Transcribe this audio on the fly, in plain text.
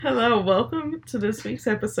Hello, welcome to this week's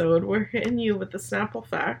episode. We're hitting you with the Snapple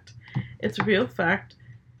fact. It's real fact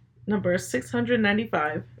number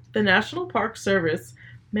 695. The National Park Service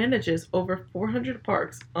manages over 400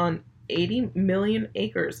 parks on 80 million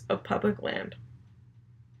acres of public land.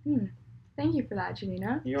 Thank you for that,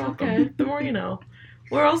 Janina. You're welcome. Okay. The more you know.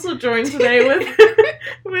 We're also joined today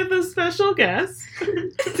with a special guest.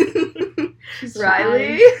 She's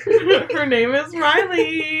Riley. Her name is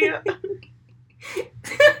Riley.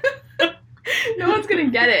 No one's gonna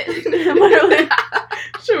get it. Literally.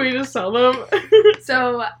 Should we just tell them?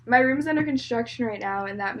 So, my room's under construction right now,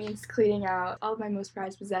 and that means cleaning out all of my most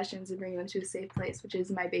prized possessions and bringing them to a safe place, which is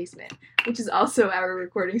my basement, which is also our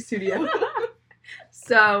recording studio.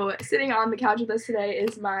 So, sitting on the couch with us today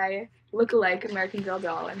is my look-alike American Girl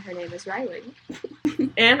doll, and her name is Riley.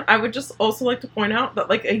 And I would just also like to point out that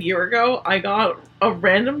like a year ago, I got a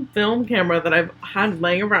random film camera that I've had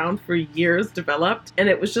laying around for years developed, and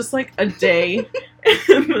it was just like a day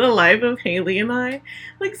in the life of Haley and I.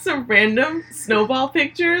 Like some random snowball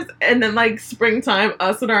pictures, and then like springtime,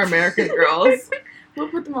 us and our American Girls. We'll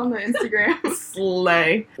put them on the Instagram.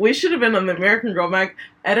 Slay. We should have been on the American Girl mag.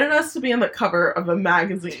 Edit us to be on the cover of a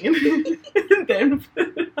magazine. And then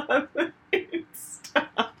put it on the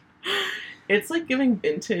Insta. It's like giving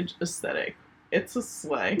vintage aesthetic. It's a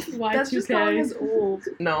slay. Y2K. That's just calling us old.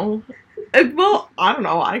 No. Well, I don't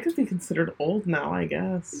know. I could be considered old now, I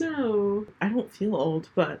guess. No. I don't feel old,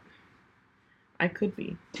 but I could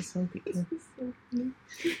be to some people.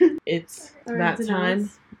 It's that time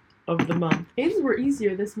of the month. Ins were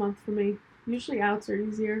easier this month for me. Usually outs are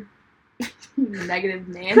easier. Negative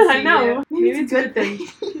Nancy. I know. Maybe it's a good thing.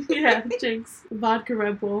 Yeah, jinx. Vodka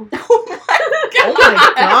Red Bull. Oh my god. Oh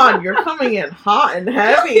my god, you're coming in hot and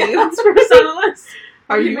heavy. It's first on the list.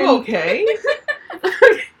 Are you okay?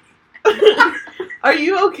 Are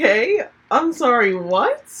you okay? I'm sorry,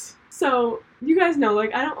 what? So, you guys know,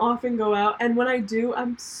 like, I don't often go out, and when I do, I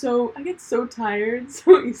get so tired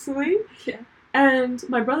so easily. Yeah. And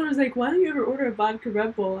my brother was like, why don't you ever order a vodka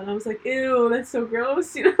Red Bull? And I was like, ew, that's so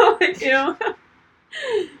gross, you know, like, ew.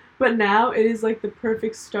 But now it is like the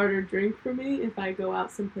perfect starter drink for me if I go out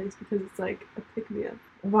someplace because it's like a pick-me-up.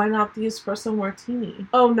 Why not the espresso martini?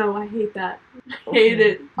 Oh no, I hate that. Hate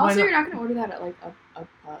it. Also, you're not going to order that at like a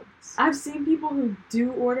pub. I've seen people who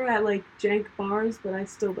do order at like jank bars, but I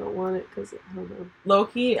still don't want it because I don't know.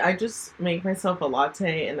 Low-key, I just make myself a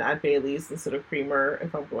latte and add Bailey's instead of creamer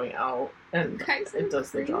if I'm going out, and it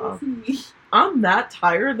does the job. I'm that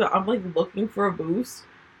tired that I'm like looking for a boost.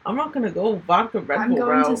 I'm not gonna go vodka Red Bull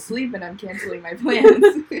route. I'm going to sleep and I'm canceling my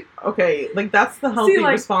plans. Okay, like that's the healthy,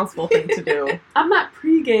 responsible thing to do. I'm not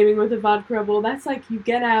pre-gaming with a vodka Red Bull. That's like you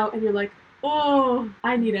get out and you're like, oh,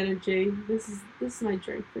 I need energy. This is my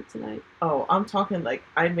drink for tonight. Oh, I'm talking like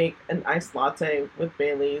I make an iced latte with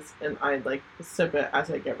Bailey's and I like sip it as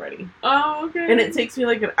I get ready. Oh, okay. And it takes me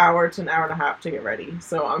like an hour to an hour and a half to get ready.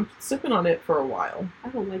 So I'm sipping on it for a while. I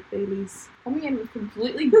don't like Bailey's. Coming in with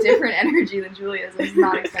completely different energy than Julia's. I was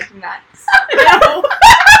not expecting that.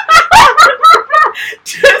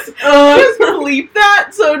 Just bleep that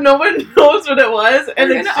so no one knows what it was, and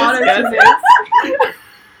it's just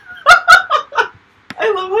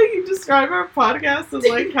I love how you describe our podcast as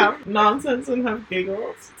like half nonsense and half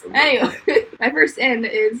giggles. Anyway, my first in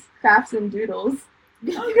is crafts and doodles.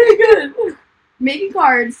 Okay, good. Making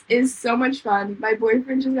cards is so much fun. My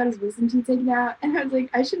boyfriend just got his wisdom teeth taken out, and I was like,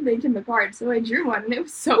 I should make him a card. So I drew one, and it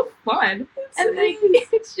was so fun. And like,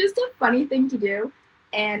 it's just a funny thing to do.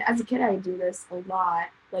 And as a kid, I would do this a lot.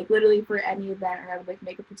 Like, literally for any event, or I would like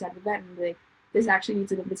make a pretend event and be like, this actually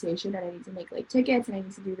needs an invitation, and I need to make like tickets, and I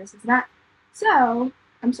need to do this and that. So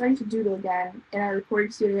I'm starting to doodle again. In our recording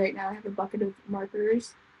studio right now, I have a bucket of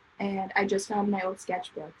markers, and I just found my old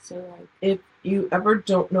sketchbook. So like, if you ever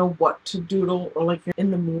don't know what to doodle, or like you're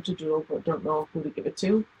in the mood to doodle but don't know who to give it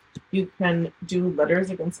to, you can do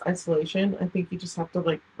letters against isolation. I think you just have to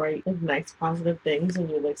like write like nice positive things, and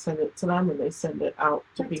you like send it to them, and they send it out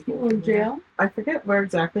to people in jail. I forget where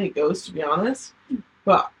exactly it goes, to be honest.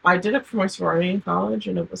 But I did it for my sorority in college,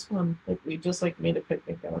 and it was fun. Like, we just, like, made a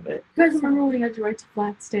picnic out of it. You guys remember when we had to write to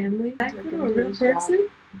Flat Stanley? Like a real person?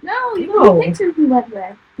 No, you picked who you went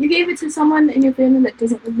with. You gave it to someone in your family that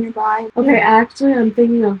doesn't live nearby. Okay, actually, I'm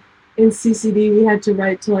thinking of, in CCD, we had to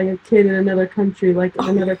write to, like, a kid in another country, like,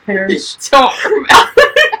 another parish. That's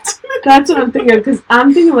what I'm thinking of, because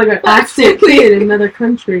I'm thinking of, like, an actual kid in another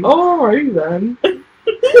country. Oh, alright then.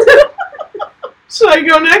 Should I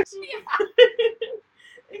go next? Yeah.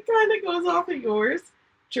 It kind of goes off of yours.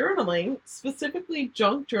 journaling, specifically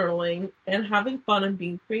junk journaling, and having fun and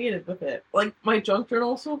being creative with it. Like, my junk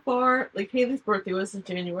journal so far, like, Haley's birthday was in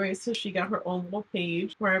January, so she got her own little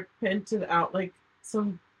page where I printed out, like,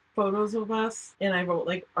 some photos of us, and I wrote,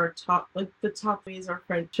 like, our top, like, the top ways our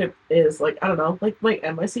friendship is, like, I don't know, like, my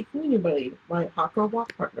MIC community buddy, my hot girl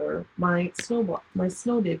walk partner, my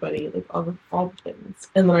snow day buddy, like, all the things.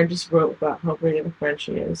 And then I just wrote about how great of a friend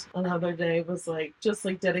she is. Another day was, like, just,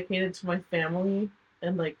 like, dedicated to my family,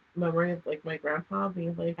 and, like, memory of, like, my grandpa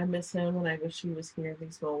being like, I miss him and I wish he was here in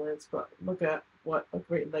these moments, but look at what a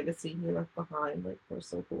great legacy he left behind. Like, we're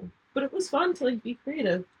so cool. But it was fun to, like, be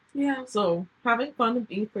creative. Yeah. So having fun and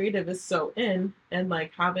being creative is so in, and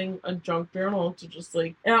like having a junk journal to just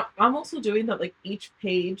like, and I'm also doing that, like each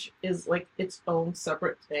page is like its own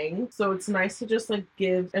separate thing. So it's nice to just like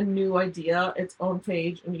give a new idea its own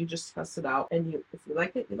page and you just test it out. And if you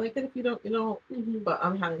like it, you like it. If you don't, you don't. Mm-hmm. But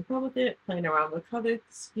I'm having fun with it, playing around with color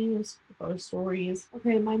schemes, with other stories.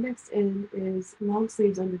 Okay, my next in is long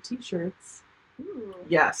sleeves under t-shirts. Ooh.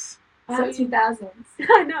 Yes. So 2000s.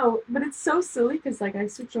 I know, but it's so silly because like I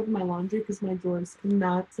switched over my laundry because my drawers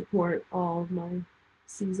cannot support all of my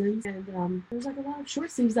seasons, and there's like a lot of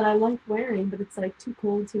short sleeves that I like wearing, but it's like too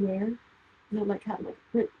cold to wear. I don't like having like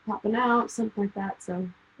a print popping out, something like that. So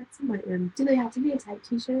that's in my in. Do they have to be a tight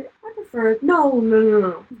t-shirt? I prefer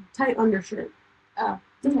no tight undershirt. Oh.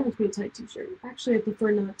 Doesn't have to be a tight t-shirt. Actually, I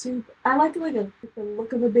prefer not to. I like the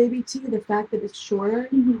look of a baby tee, the fact that it's shorter,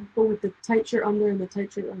 but with the tight shirt under and the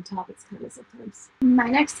tight shirt on top, it's kind of sometimes. My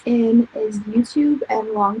next in is YouTube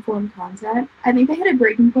and long-form content. I think I hit a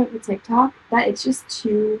breaking point with TikTok that it's just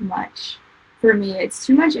too much for me. It's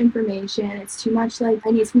too much information. It's too much, like,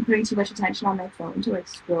 I need to be putting too much attention on my phone to, like,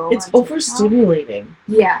 scroll. It's overstimulating.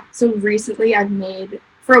 Yeah. So recently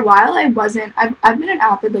for a while I've been an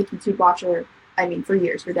avid, like, YouTube watcher, I mean, for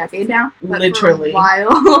years, for a decade now. But literally.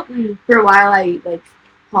 For a while, I, like,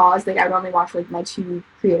 paused. Like, I would only watch, like, my two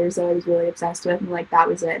creators that I was really obsessed with, and, like, that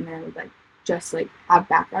was it. And then I would, like, just, like, have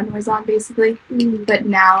background noise on, basically. But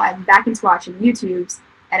now I'm back into watching YouTubes,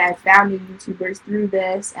 and I've found new YouTubers through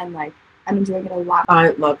this, and, like, I'm enjoying it a lot.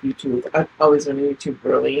 I love YouTube. I've always been a YouTube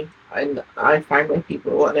girly. And I find my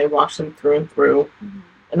people, and I watch them through and through.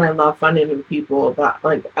 And I love finding new people that,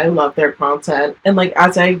 like, I love their content. And, like,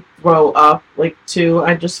 as I grow up, like, too,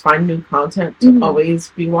 I just find new content to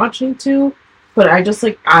always be watching, too. But I just,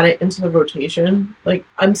 like, add it into the rotation. Like,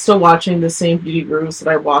 I'm still watching the same beauty gurus that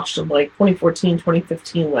I watched in, like, 2014,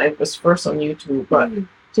 2015 when I was first on YouTube. But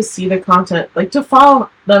to see the content, like, to follow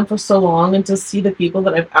them for so long and to see the people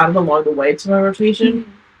that I've added along the way to my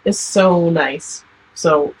rotation is so nice.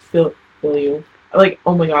 So, feel you. Like,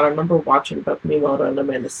 oh my god, I remember watching Bethany Mota and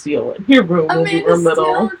Amanda Steele in your room when we were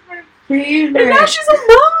little. And now she's a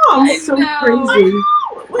mom! It's so crazy.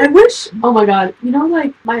 I wish, oh my god, you know,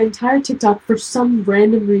 like, my entire TikTok, for some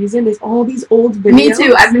random reason, is all these old videos. Me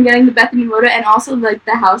too. I've been getting the Bethany Mota and also, like,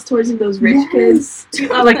 the house tours of those rich kids.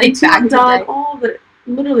 Like the back dog,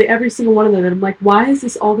 literally every single one of them. And I'm like, why is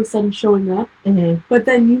this all of a sudden showing up? But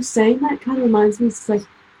then you saying that kind of reminds me, it's like,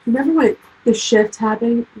 remember when the shift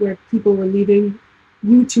happened where people were leaving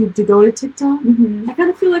YouTube to go to TikTok? I kind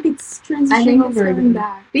of feel like it's transitioning I think over it's coming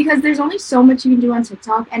back. Because there's only so much you can do on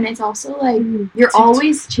TikTok, and it's also like, you're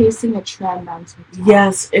always chasing a trend on TikTok.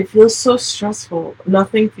 Yes, it feels so stressful.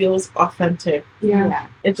 Nothing feels authentic. Yeah.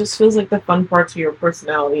 It just feels like the fun parts of your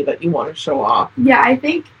personality that you want to show off. Yeah, I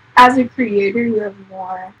think as a creator, you have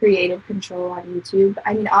more creative control on YouTube.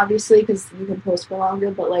 I mean, obviously, because you can post for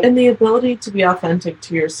longer, but like... And the ability to be authentic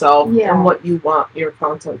to yourself and what you want your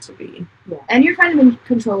content to be. Yeah. And you're kind of in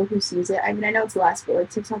control of who sees it. I mean, I know it's less, but like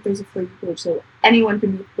TikTok, there's a free page, so anyone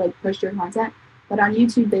can like push your content. But on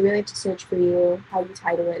YouTube, they really have to search for you. How you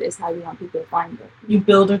title it is how you want people to find it. You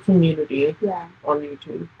build a community on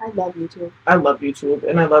YouTube. I love YouTube. I love YouTube,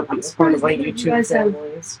 and I love being part of my YouTube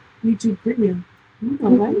families. YouTube Premium.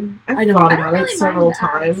 I know about it several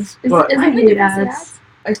times, but I hate ads.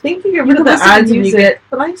 I think you get rid of the ads and you get,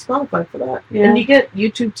 but I use Spotify for that. Yeah. And you get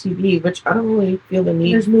YouTube TV, which I don't really feel the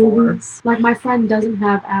need for. Movies. Like, my friend doesn't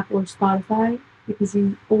have Apple or Spotify because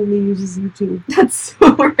he only uses YouTube. That's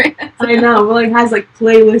so random. I know, but like has like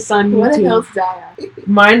playlists on YouTube. What the hell's that?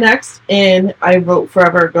 My next in, I wrote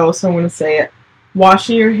forever ago, so I'm going to say it.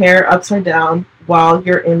 Washing your hair upside down while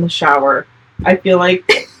you're in the shower. I feel like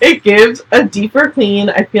it gives a deeper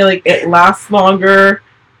clean. I feel like it lasts longer.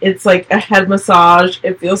 It's like a head massage.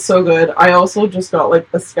 It feels so good. I also just got like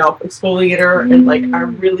a scalp exfoliator and like I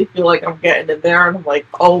really feel like I'm getting in there and I'm like,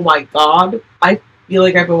 oh my god. I feel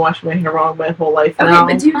like I've been washing my hair wrong my whole life now.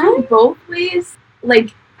 Okay, but do you do both ways?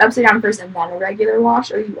 Like upside down first and then a regular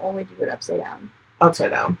wash, or you only do it upside down?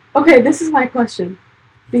 Upside down. Okay, this is my question.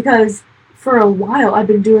 because for a while I've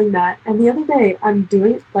been doing that, and the other day I'm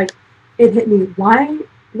doing it, like, it hit me. Why?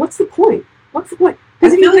 What's the point? What's the point? I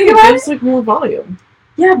Because if feel you like think it about gives like more volume.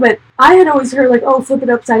 yeah, but I had always heard, like, oh, flip it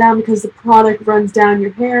upside down because the product runs down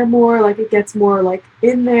your hair more, like, it gets more, like,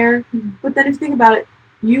 in there. But then if you think about it,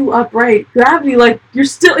 you upright, gravity, like,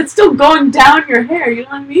 it's still going down your hair, you know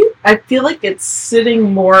what I mean? I feel like it's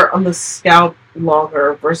sitting more on the scalp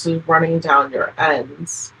longer versus running down your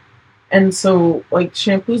ends. And so, like,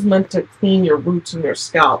 shampoo's meant to clean your roots and your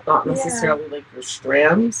scalp, not necessarily, like, your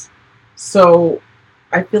strands. So,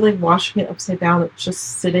 I feel like washing it upside down, it's just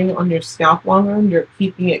sitting on your scalp longer and you're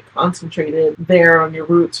keeping it concentrated there on your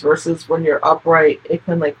roots versus when you're upright, it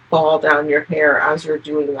can, like, fall down your hair as you're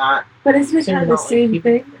doing that. But isn't it So kind of you're the not, like, same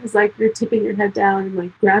keeping- thing? Because, like, you're tipping your head down and,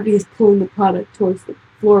 like, gravity is pulling the product towards the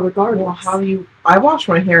floor regardless. Well, how do you... I wash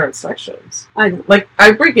my hair in sections. I don't. Like,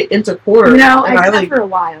 I break it into quarters. You know, and I did that like... for a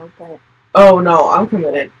while, but Oh no, I'm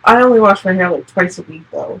committed. I only wash my hair like twice a week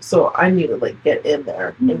though, so I need to like get in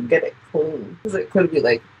there and get it clean. Because it could be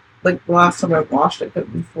like the last time I washed it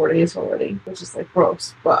could be 4 days already, which is like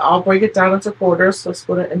gross. But I'll break it down into quarters, so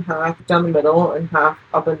split it in half down the middle and half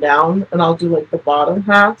up and down, and I'll do like the bottom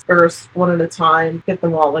half first, one at a time, get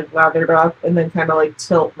them all like lathered up, and then kind of like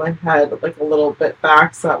tilt my head like a little bit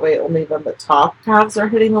back, so that way only then the top halves are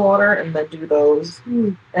hitting the water, and then do those,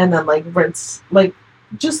 and then like rinse like.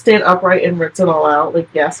 Just stand upright and rinse it all out. Like,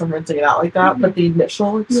 yes, I'm rinsing it out like that, but the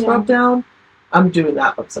initial like, scrub down, I'm doing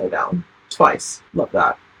that upside down twice. Love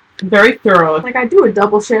that. Very thorough. Like, I do a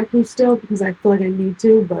double shampoo still because I feel like I need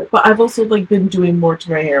to, but I've also like been doing more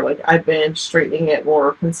to my hair. Like, I've been straightening it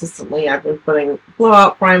more consistently. I've been putting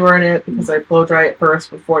blowout primer in it because I blow dry it first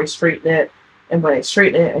before I straighten it. And when I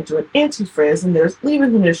straighten it, I do an anti-frizz, and there's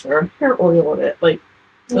leave-in conditioner and hair oil in it. Like,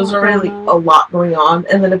 there's already a lot going on.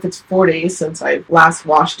 And then if it's 4 days since I last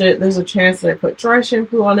washed it, there's a chance that I put dry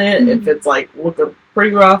shampoo on it if it's like looking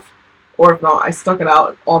pretty rough. Or if not, I stuck it out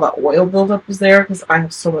and all that oil buildup is there because I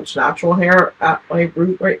have so much natural hair at my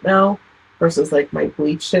root right now versus like my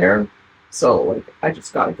bleached hair. So like I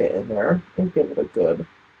just gotta get in there and give it a good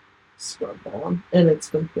scrub down. And it's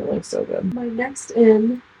been feeling so good. my next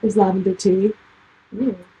in is lavender tea.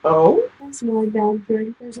 Oh? That's my down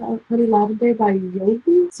drink. There's Honey Lavender by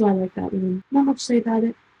Yogi, so I like that one. Not much to say about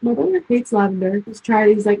it. My brother hates lavender. He's tried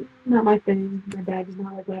it. He's like, not my thing. My dad does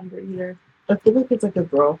not like lavender either. I feel like it's like a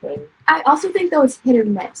girl thing. I also think though it's hit or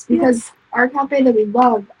miss because our cafe that we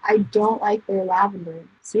love, I don't like their lavender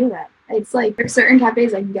syrup. It's like there's certain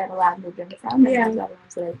cafes I can get a lavender drink from. And there's other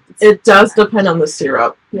ones that It does depend on the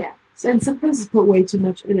syrup. Yeah. And some places put way too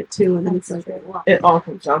much in it too, and then it's like, wow. It all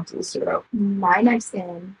comes down to the syrup. My next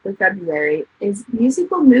in for February is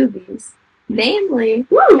musical movies, namely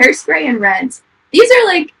Hairspray and Rent. These are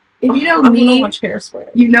like, if you know I'm gonna me, watch Hairspray.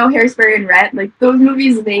 you know Hairspray and Rent. Like those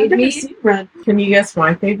movies made I've never me. seen Rent. Can you guess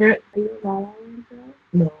my favorite? Are you a La La Land girl?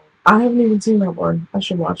 No. I haven't even seen that one. I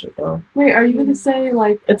should watch it though. Wait, are you gonna say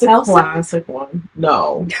like It's a Elsa? classic one.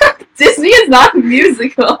 No. Disney is not a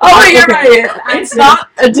musical. Oh, you're Okay. right. It's not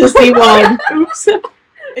a Disney one. Oops.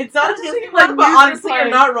 It's not a just Disney thinking, one, like, but music honestly, you're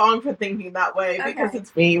playing. not wrong for thinking that way because Okay.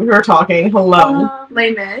 it's me. We were talking. Hello.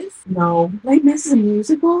 Les Mis. No. Les Mis is a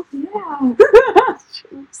musical? Yeah.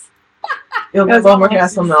 You'll That's get one more awesome.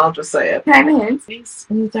 guess and then I'll just say it. Can I have a hint? Grease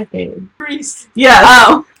in the decade. Grease. Yes.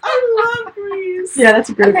 Oh. I love Grease. Yeah, that's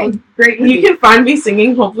a great Okay. one. Great movie. You can find me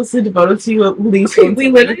singing Hopelessly Devoted to You at least once We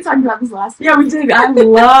a literally week. talked about this last week. Yeah, we did. I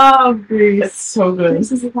love Grease. It's so good.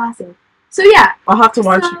 This is a classic. So yeah, I'll have to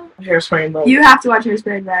watch So- Hairspray and like you have to watch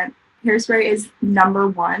Hairspray and Rent. Hairspray is number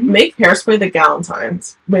one. make Hairspray the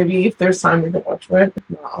Galentines. Maybe if there's time we can watch it. If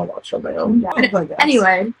not, I'll watch it on my own. Yeah. I guess.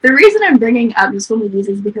 Anyway, the reason I'm bringing up musical movies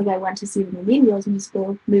is because I went to see the Mean Girls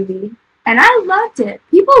musical movie, and I loved it.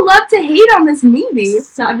 People love to hate on this movie.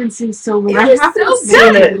 So I've been seeing so many. It I is haven't so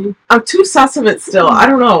seen good. it. I'm too sus of it still. I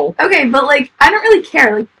don't know. Okay, but like, I don't really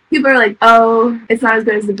care. Like, people are like, oh, it's not as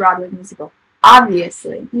good as the Broadway musical.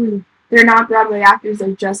 Obviously. They're not Broadway actors,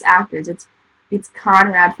 they're just actors. It's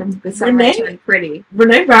Conrad from The Summer I Renee? Turned Pretty.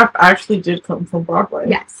 Renee Rapp actually did come from Broadway.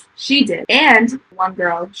 Yes, she did. And one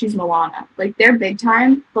girl, she's Moana. Like, they're big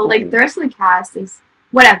time, but like, the rest of the cast is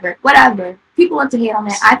whatever. People love to hate on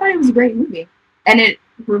it. I thought it was a great movie. And it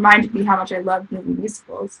reminded me how much I love movie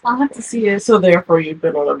musicals. I'll have to see it. So therefore, you've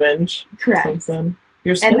been on a binge Correct. since then.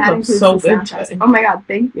 Your And skin that looks includes so the good soundtracks. today. Oh my god,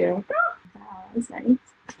 thank you. Wow, that's nice.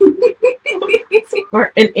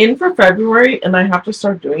 Or an in for February, and I have to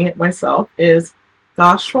start doing it myself, is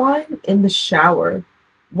Gosh wine in the shower.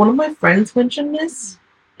 One of my friends mentioned this,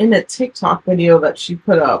 in a TikTok video that she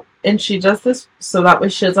put up, and she does this so that way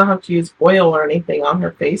she doesn't have to use oil or anything on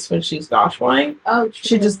her face when she's gua shuaing. Oh, true.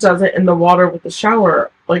 She just does it in the water with the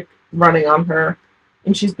shower, like, running on her.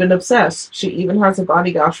 And she's been obsessed. She even has a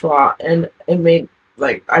body gua sha, and it made,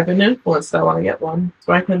 like, I've been influenced. I want to get one.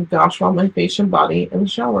 So I can gua sha my face and body in the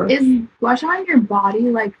shower. Is gua sha your body,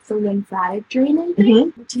 like, the lymphatic draining thing?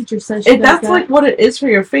 Mm-hmm. The teacher says she does That's, that. like, what it is for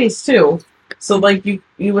your face, too. So, like,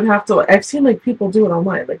 you would have to, I've seen, like, people do it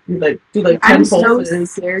online. Like, you, like, do, like, 10 I'm so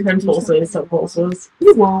pulses, scared 10 to do pulses, 10 something. pulses.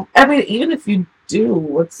 You won't. I mean, even if you do,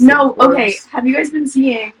 what's No, the okay. worst? Have you guys been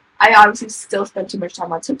seeing? I obviously still spend too much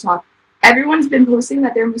time on TikTok. Everyone's been posting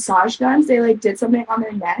that their massage guns, they, like, did something on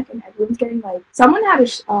their neck, and everyone's getting, like, someone had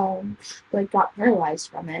like, got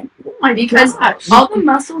paralyzed from it. Oh my Because gosh. all the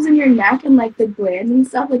muscles in your neck and, like, the glands and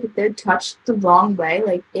stuff, like, if they're touched the wrong way,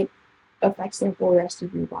 like, it affects the whole rest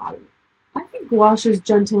of your body. I think gua sha is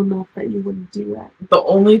gentle enough that you wouldn't do that. The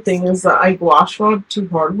only thing is that I gua sha too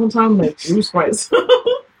hard one time, and I bruised myself.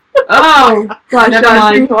 Oh, gosh, never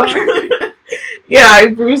mind. Yeah, I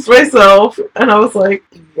bruised myself, and I was like,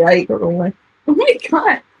 yikes. Oh my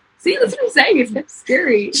god. See, that's what I'm saying. It's kind of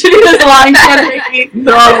scary. She was lying to me.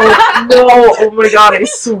 No, oh my god, I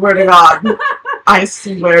swear to God. I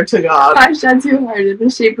swear to God. I shot too hard in the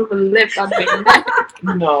shape of a lip on my neck.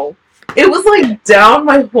 No. It was like down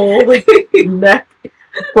my whole like neck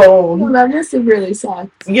Well, bone. that must have really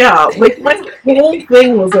sucked. Yeah, like my whole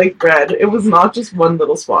thing was like red. It was not just one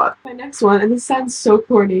little spot. My next one, and this sounds so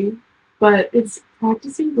corny, but it's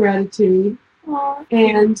practicing gratitude. Aw.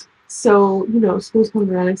 And so, you know, school's coming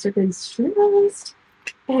around, I start getting stressed.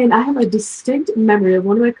 And I have a distinct memory of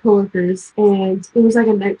one of my coworkers, and it was like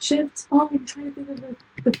a night shift. Oh, I'm trying to think of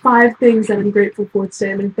the 5 things that I'm grateful for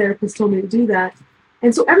today. My therapist told me to do that.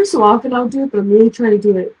 And so every so often I'll do it, but I'm really trying to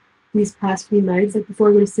do it these past few nights. Like before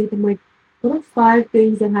I go to sleep, I'm like, what are 5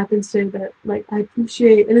 things that happened today that like I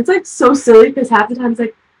appreciate? And it's like so silly because half the time it's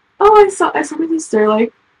like, oh, I saw my sister.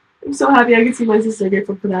 Like, I'm so happy I could see my sister.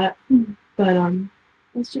 Grateful for that. But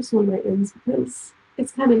that's just one of my ends because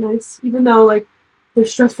it's kind of nice, even though like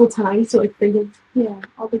there's stressful times to like think of. Yeah,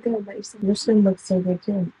 all the good that you're saying. Your skin looks so good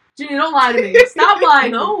too. Judy, don't lie to me. Stop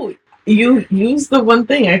lying. No, you use the one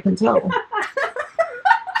thing I can tell.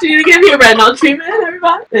 Judy, give me a retinol treatment,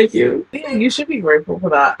 everybody. Thank you. Yeah, you should be grateful for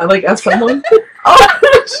that. Like as someone.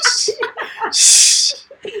 Oh, shh.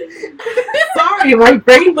 Sorry, my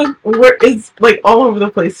brain is like all over the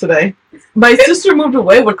place today. My sister moved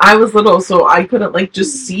away when I was little, so I couldn't like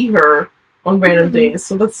just see her on random days.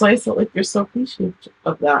 So that's nice that like you're so appreciative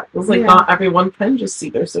of that. Because like not everyone can just see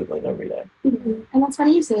their sibling every day. And that's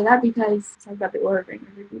funny you say that because I talk about the Aura Ring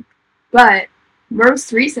every week. But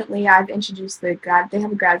most recently, I've introduced they have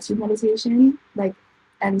a gratitude meditation. Like,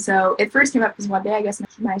 and so it first came up because one day I guess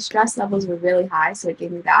my stress levels were really high, so it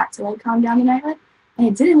gave me that to like calm down the night with. And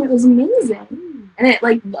it did, and it was amazing. And it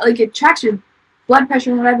like it tracks your blood pressure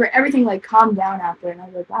and whatever. Everything like calmed down after, and I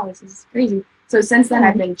was like, wow, this is crazy. So since then,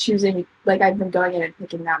 I've been choosing, like, I've been going in and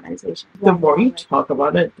picking that meditation. The more you talk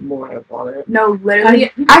about it, the more I want it. No, literally,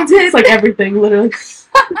 I did. It's like everything, literally.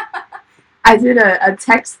 I did a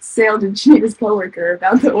text sale to Gina's coworker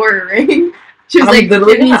about the Aura Ring. She was I'm like,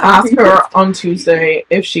 literally "Give me gonna ask something." her on Tuesday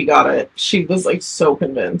if she got it. She was like so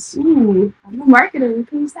convinced. Ooh. I'm a marketer. What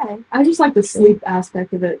can you say? I just like the sleep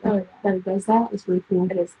aspect of it. Oh, yeah. That it does that. It's really cool.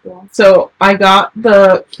 It is cool. So I got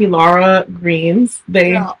the Kilara greens.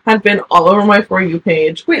 They Yeah. had been all over my For You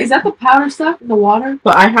page. Wait, is that the powder stuff in the water?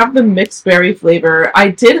 But I have the mixed berry flavor. I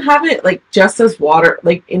did have it like just as water,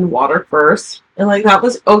 like in water first. And like that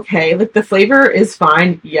was okay. Like the flavor is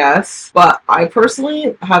fine, yes. But I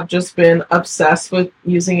personally have just been obsessed with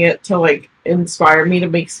using it to like inspire me to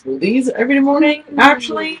make smoothies every morning,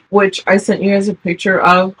 actually. Which I sent you guys a picture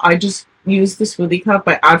of. I just use the smoothie cup.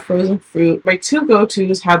 I add frozen fruit. My 2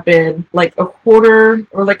 go-tos have been like a quarter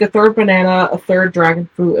or like a third banana, a third dragon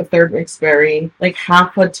fruit, a third mixed berry, like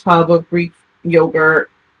half a tub of Greek yogurt,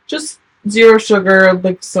 just 0 sugar,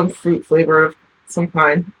 like some fruit flavor of some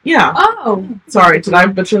kind. Yeah. Oh. Sorry, did I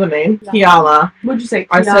butcher the name? No. Kiala. What'd you say?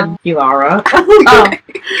 I said Kilara. Oh.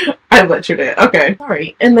 I butchered it. Okay.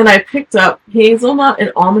 Sorry. And then I picked up hazelnut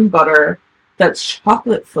and almond butter that's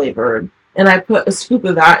chocolate flavored. And I put a scoop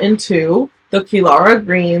of that into the Kilara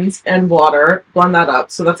greens and water. Blend that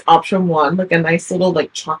up. So that's option 1. Like a nice little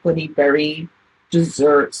like chocolatey berry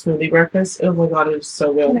dessert smoothie breakfast. Oh my god, it is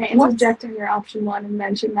so Can good. I interject on your option 1 and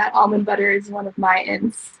mention that almond butter is one of my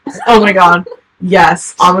ins? Oh my god.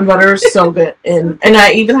 Yes, almond butter is so good. And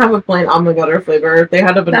I even have a plain almond butter flavor. They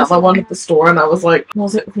had a vanilla That's one at the store, and I was like,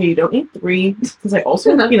 okay, you don't need 3, because I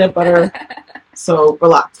also have peanut butter. So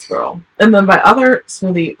relax, girl. And then my other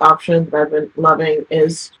smoothie option that I've been loving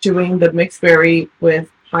is doing the mixed berry with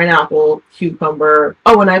pineapple, cucumber.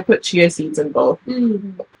 Oh, and I put chia seeds in both.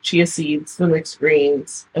 Chia seeds, the mixed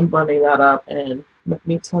greens, and blending that up. And let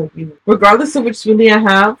me tell you, regardless of which smoothie I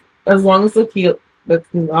have, as long as the Kiara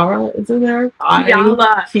is in there,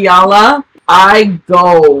 Kiala, I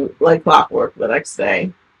go like clockwork the next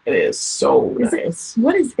day. It is so nice.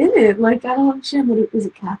 What is in it? Like, I don't understand. Is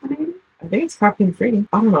it caffeinated? I think it's caffeine free.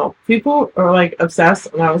 I don't know. People are like obsessed,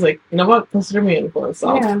 and I was like, you know what? Consider me influenced. So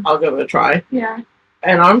I'll give it a try. Yeah.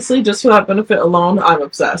 And honestly, just for that benefit alone, I'm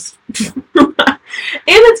obsessed. And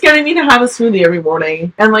it's getting me to have a smoothie every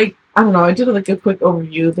morning. And like, I don't know, I did like a quick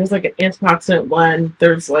overview. There's like an antioxidant blend.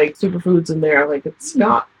 There's like superfoods in there. Like, it's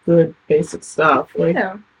not good basic stuff. Like,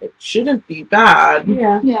 it shouldn't be bad.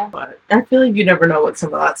 Yeah. But I feel like you never know what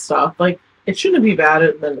some of that stuff. Like, it shouldn't be bad,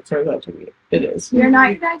 and then it turns out to be. It is. You're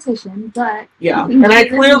not your dietitian, but yeah. And I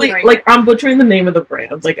clearly like I'm butchering the name of the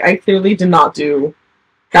brand. Like, I clearly did not do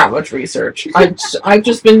that much research. I've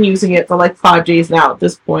just been using it for like 5 days now at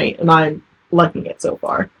this point, and I'm liking it so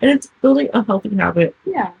far. And it's building a healthy habit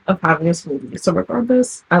of having a smoothie. So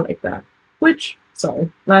regardless, I like that. Which,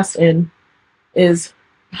 sorry, last in is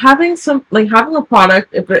having a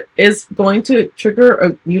product, if it is going to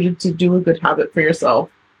trigger you to do a good habit for yourself.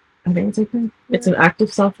 I think it's okay. Yeah. It's an act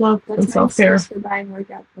of self-love and self-care. For buying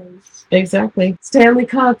workout clothes. Exactly. Stanley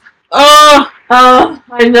Cup. Oh,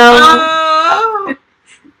 I know.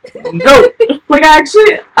 No. Like,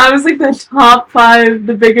 actually, I was like the top 5,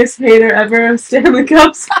 the biggest hater ever of Stanley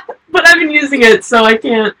Cups. But I've been using it, so I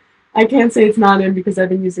can't say it's not in because I've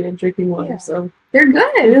been using it and drinking water. Yeah. So they're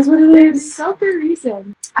good. It is what it is. So for a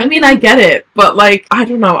reason. I mean, I get it, but like, I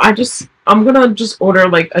don't know. I'm gonna just order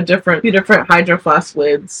like few different Hydro Flask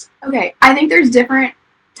lids. Okay, I think there's different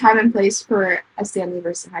time and place for a Stanley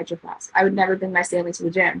versus a Hydro Flask. I would never bring my Stanley to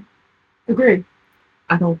the gym. Agreed.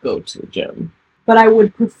 I don't go to the gym. But I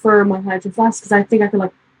would prefer my Hydro Flask because I think I could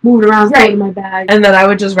like move it around in my bag. And then I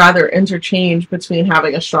would just rather interchange between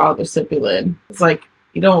having a straw or the sippy lid. It's like,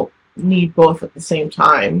 you don't need both at the same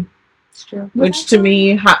time. It's true. Which to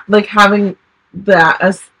me, like having that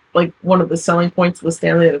as like one of the selling points of the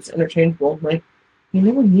Stanley, that it's interchangeable. Like, you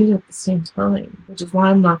never need it at the same time, which is why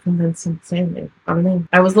I'm not convinced in Stanley. I don't know.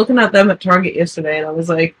 I was looking at them at Target yesterday, and I was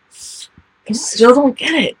like, I still don't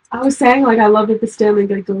get it. I was saying, like, I love that the Stanley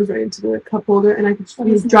like goes right into the cup holder, and I can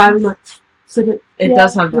just drive and like sip it. It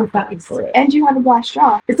does have that backing for it. And you have a glass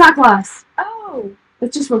straw. It's not glass. Oh.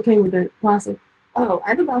 It's just what came with it. Plastic. Oh, I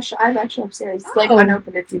have a glass straw. I have actually upstairs. It's like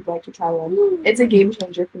unopened if you'd like to try one. It's a game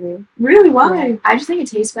changer for me. Really? Why? Yeah. I just think it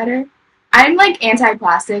tastes better. I'm like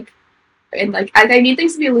anti-plastic, and like I need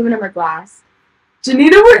things to be aluminum or glass.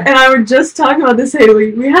 Janita and I were just talking about this,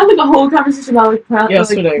 Haley. We had like a whole conversation about like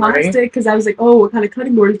plastic, because I was like, oh, what kind of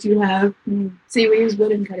cutting boards do you have? See, we use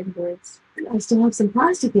wooden cutting boards. I still have some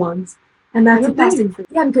plastic ones, and that's the thing.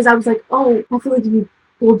 Yeah, because I was like, oh, I feel like do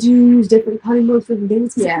you use different cutting boards for the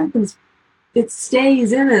things? Yeah, it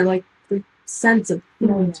stays in it, like the sense of.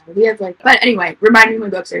 We have like. But anyway, remind me when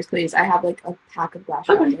we go upstairs, please. I have like a pack of glass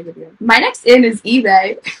straws. My next in is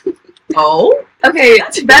eBay. Oh? Okay,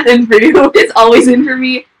 that's in for you. It's always in for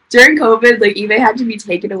me. During COVID, like, eBay had to be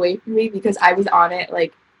taken away from me because I was on it,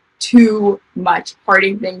 like, too much.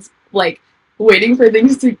 Parting things, like, waiting for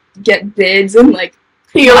things to get bids and, like,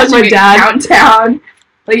 my dad countdown.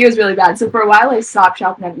 Like, it was really bad. So for a while, I stopped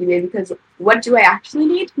shopping on eBay because what do I actually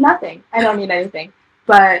need? Nothing. I don't need anything.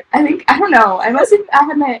 But I think, I don't know. I must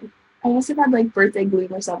have had, like, birthday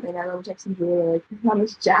gloom or something. I remember texting Julia, like, I found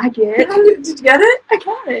this jacket. Did you get it? I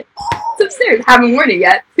got it. It's upstairs. Haven't worn it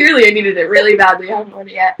yet. Clearly, I needed it really badly. Haven't worn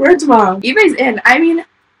it yet. Wear it tomorrow. eBay's in. I mean,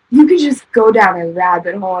 you can just go down a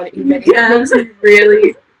rabbit hole on eBay. Yeah. It makes me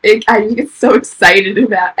really... I just get so excited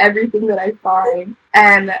about everything that I find.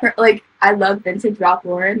 And, like, I love vintage Ralph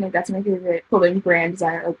Lauren. Like, that's my favorite clothing brand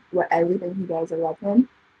designer. Like, everything he does, I love him.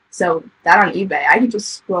 So, that on eBay, I can just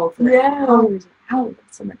scroll for hours and hours.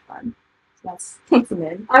 It's so much fun. So that's the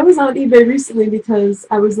name. I was on eBay recently because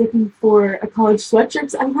I was looking for a college sweatshirt.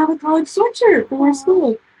 So I don't have a college sweatshirt from our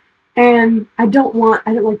school. And I don't like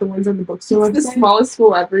the ones on the bookstore. It's the smallest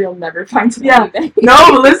school ever. You'll never find some on eBay.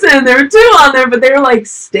 No, listen, there were 2 on there, but they were like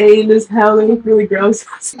stained as hell. They look really gross.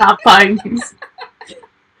 I stopped buying these.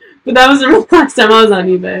 But that was the last time I was on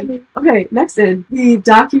eBay. Okay, next in. The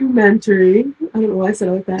documentary. I don't know why I said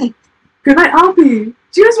it like that. Goodnight, Oppie.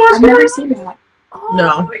 Did you guys watch I've never seen that. Oh,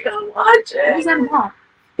 no. We gotta watch it. What is that about?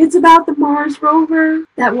 It's about the Mars rover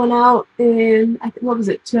that went out in, what was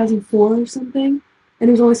it, 2004 or something? And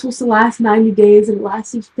it was only supposed to last 90 days, and it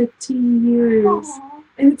lasted 15 years. Aww.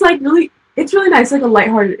 And it's like really, It's really nice, like a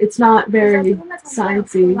lighthearted. It's not Is that the very one that's on the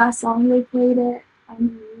sciencey. last song they played it on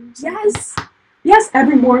the news? Yes. Yes,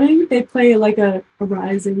 every morning they play like a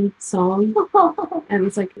rising song, and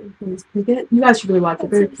it's like Miss Pickett. You guys should really watch it.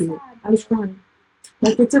 Very That's so cute. sad. I was crying.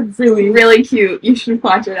 Like it's a really. Really cute. You should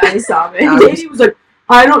watch it. I saw it. Katie was like,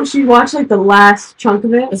 I don't. She watched like the last chunk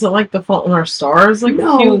of it. Is it like The Fault in Our Stars? Like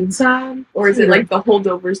No. cute and sad? Or is it like The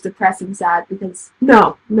Holdovers, depressing, sad? Because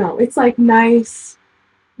No. It's like nice.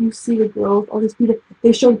 You see the growth. All these people.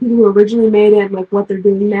 They show people who originally made it and like what they're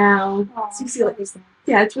doing now. So you see like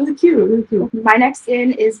yeah, it's really cute. Really cute. my next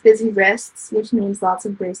in is busy wrists, which means lots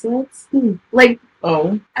of bracelets. Hmm. Like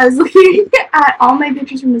Oh. I was looking at all my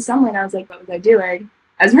pictures from the summer and I was like, what was I doing?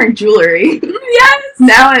 I was wearing jewelry. Yes.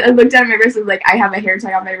 Now I looked at my wrist and was like, I have a hair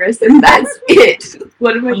tie on my wrist and that's it.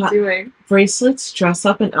 What am I doing? Bracelets dress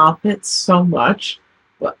up an outfit so much,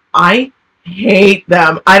 but I hate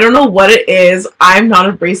them. I don't know what it is. I'm not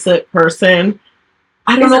a bracelet person.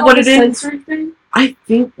 I don't know what it is. Thing? I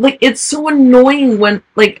think like it's so annoying when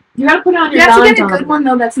like You gotta put it on You your have to get a Valentine. good one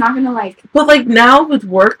though that's not gonna like but like now with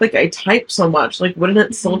work like I type so much like wouldn't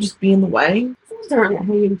it still just be in the way? Those aren't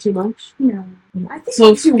hanging too much. I think So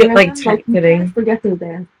once you get wear like them, tight you fitting. forget they're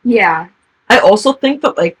there. Yeah. I also think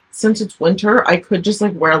that like since it's winter, I could just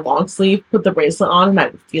like wear a long sleeve, put the bracelet on, and I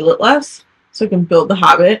would feel it less. So I can build the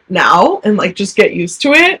habit now and like just get used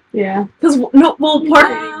to it. Yeah. Because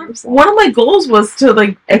one of my goals was to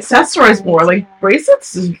like accessorize more. Like Yeah.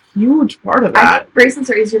 bracelets is a huge part of I that. think bracelets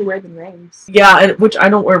are easier to wear than rings. Yeah, and which I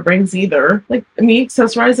don't wear rings either. Like me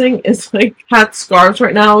accessorizing is like hats, scarves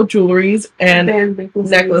right now, jewelries, and Band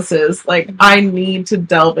necklaces. Like I need to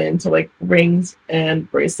delve into like rings and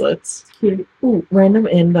bracelets. Cute. Ooh, random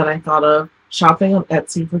in that I thought of shopping on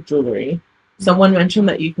Etsy for jewelry. Someone mentioned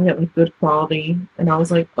that you can get like good quality, and I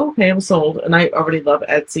was like, okay, I'm sold. And I already love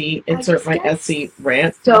Etsy. Insert my guess Etsy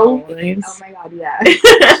rant. so- for Oh holidays. my god, yeah.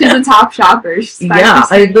 She's a top shopper. She's Yeah,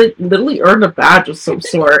 I 5%. literally earned a badge of some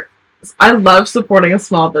sort. I love supporting a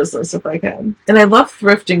small business if I can, and I love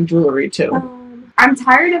thrifting jewelry too. I'm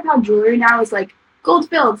tired of how jewelry now is like gold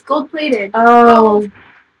filled, gold plated, Oh.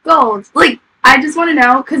 gold. Like, I just want to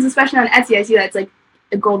know, because especially on Etsy, I see that it's like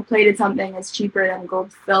a gold plated something is cheaper than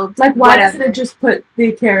gold filled. Like, why whatever. doesn't it just put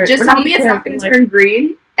the carrot? Just or tell not me the it's carrot, not going but, to like- turn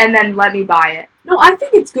green, and then let me buy it. No, I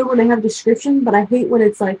think it's good when they have a description, but I hate when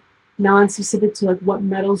it's like non-specific to like what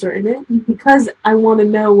metals are in it because I want to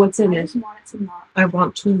know what's in I it. just want it to not. I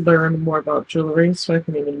want to learn more about jewelry so I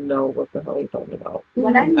can even know what the hell you're talking about.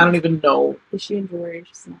 When I don't even know. The shoe and jewelry,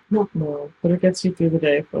 just not. No, but it gets you through the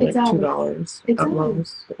day for like Exactly. $2 at Exactly.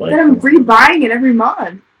 most. But I'm rebuying it every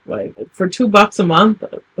month. Like for $2 a month,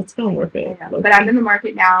 that's kind of worth it. Yeah, Like, but I'm in the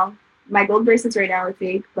market now. My gold bracelets right now are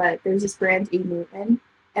fake, but there's this brand E Newton,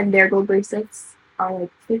 and their gold bracelets are like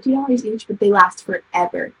 $50 each, but they last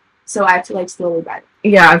forever. So I have to like slowly buy them.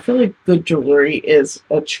 yeah, I feel like good jewelry is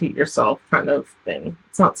a treat yourself kind of thing.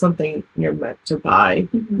 It's not something you're meant to buy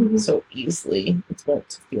Mm-hmm. so easily. It's meant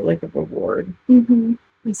to feel like a reward. Mm-hmm.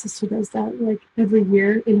 My sister does that like every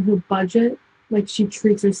year in her budget. Like she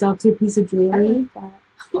treats herself to a piece of I jewelry. like that.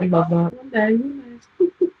 I love that. One day,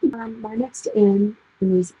 who knows? My next in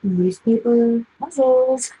is newspaper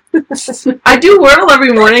puzzles. I do Wordle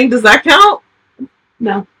every morning. Does that count?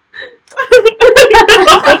 No.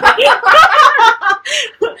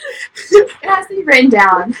 It has to be written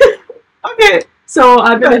down. Okay. So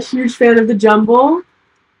I've been a huge fan of the Jumble,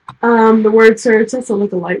 the word search. That's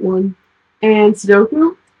like a light one, and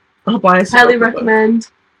Sudoku. I'll buy a Highly Sudoku book.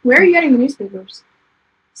 recommend. Where are you getting the newspapers?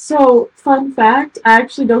 So, fun fact, I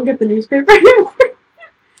actually don't get the newspaper anymore.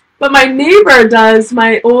 But my neighbor does,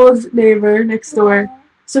 my old neighbor next door.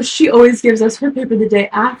 So she always gives us her paper the day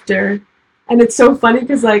after. And it's so funny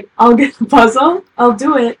because, like, I'll get the puzzle, I'll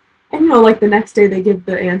do it, and, you know, like, the next day they give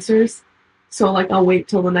the answers. So, like, I'll wait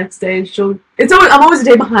till the next day and I'm always a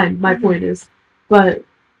day behind, my point is. But,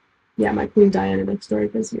 yeah, my Queen Diana next door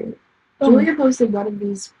gives me it. Julia posted one of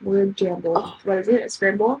these word jambles. What is it? A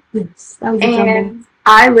scramble? Yes, that was a Jumble. And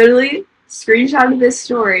I literally screenshotted this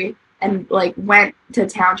story and like went to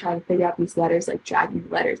town trying to figure out these letters, like dragging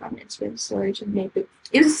letters on the Instagram story to make it.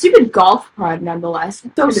 It was a stupid golf pun, nonetheless.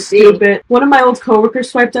 So To be. stupid. One of my old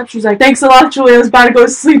coworkers swiped up. She was like, "Thanks a lot, Julia. I was about to go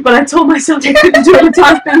to sleep, but I told myself I couldn't do it until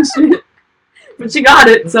I finished it." But she got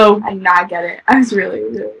it, so I did not get it. I was really,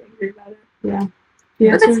 really angry about it. yeah.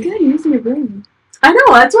 But that's good. You're using your brain. I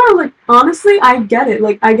know. That's why I was like, honestly, I get it.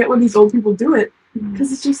 Like, I get when these old people do it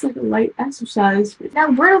because it's just like a light exercise. Now,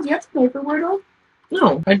 Wordle, do you have to pay for Wordle?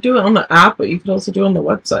 No, I do it on the app, but you could also do it on the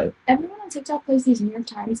website. Everyone on TikTok plays these New York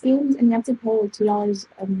Times games, and you have to pay like $2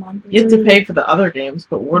 a month. You have to pay for the other games,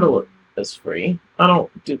 but Wordle is free. I don't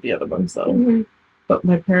do the other ones though. Mhm. But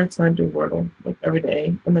my parents and I do Wordle like every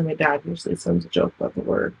day, and then my dad usually sends a joke about the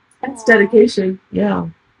word. That's dedication. Yeah.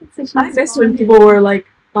 I miss when people were like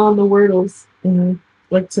on the Wordles. Mm-hmm.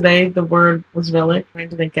 Like today, the word was relic. I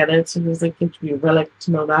didn't get it, so he was like, "You have to be a relic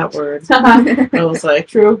to know that word." I was like,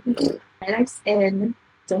 True. Next in,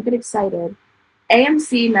 don't get excited.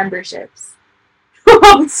 AMC memberships.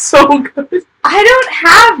 Oh, it's so good. I don't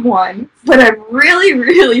have one, but I'm really,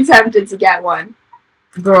 really tempted to get one.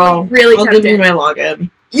 "Girl, Really I'll tempted. give you my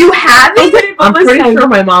login." You have it? Okay, but I'm pretty listen. sure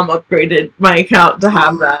my mom upgraded my account to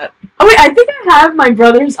have that. Oh wait, I think I have my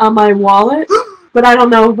brother's on my wallet, but I don't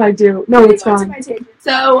know if I do. No, it's gone.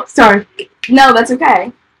 So, Sorry. no, that's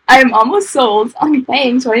okay. I am almost sold on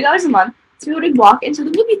paying $20 a month to be able to walk into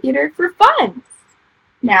the movie theater for fun.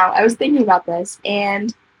 Now, I was thinking about this,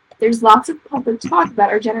 and there's lots of public talk about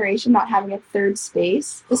our generation not having a third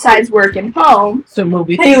space besides work and home. So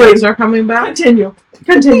movie Hey, theaters wait. are coming back.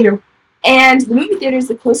 Continue. And the movie theater is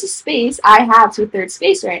the closest space I have to a third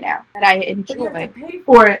space right now that I But you enjoy. have to pay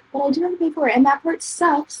for it. But I do have to pay for it, and that part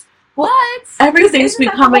sucks. Well, everything's Isn't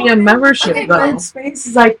that becoming the a whole thing? membership, Okay, though. Third space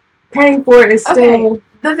is like paying for it is still. Okay.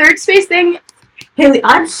 The third space thing, Haley,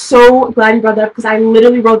 I'm so glad you brought that up because I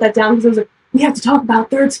literally wrote that down because I was like, we have to talk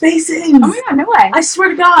about third spaces. oh my god, no way. I swear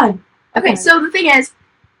to God. Okay, so the thing is,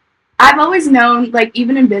 I've always known, like,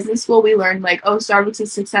 even in business school, we learned, like, oh, Starbucks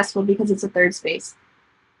is successful because it's a third space.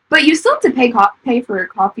 But you still have to pay for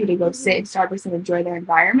coffee to go sit in Starbucks and enjoy their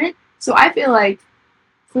environment. So I feel like,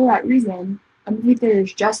 for that reason, a movie theater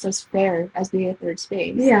is just as fair as being a third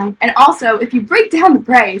space. Yeah. And also, if you break down the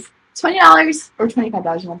price, $20 or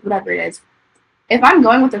 $25 a month, whatever it is, if I'm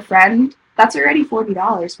going with a friend, that's already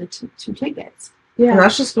 $40 for two tickets. And Yeah.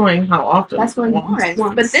 that's just going how often? That's going Once.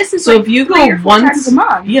 once. But this is So like if you 3 go or 4 times once a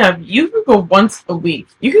month. Yeah, you can go once a week.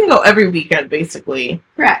 You can go every weekend, basically,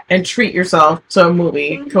 Correct. and treat yourself to a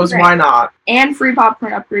movie, because Right. why not? And free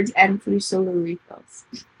popcorn upgrades and free soda refills.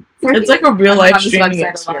 It's like a real I'm life on this streaming website a lot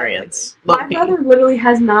experience. My Low-key. brother literally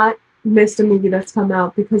has not missed a movie that's come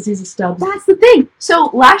out because he's a stub. That's the thing. So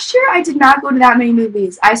last year I did not go to that many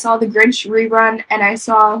movies. I saw the Grinch rerun and I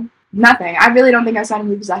saw nothing. I really don't think I saw any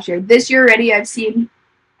movies last year. This year already I've seen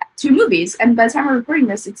 2 movies, and by the time we're recording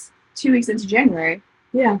this, it's 2 weeks into January.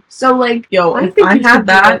 Yeah. So like, Yo, I if think I you should had do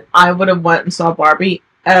that, it. I would have went and saw Barbie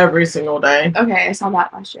every single day. okay, I saw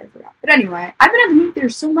that last year. I forgot. But anyway, I've been at the movie theater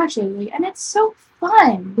so much lately, and it's so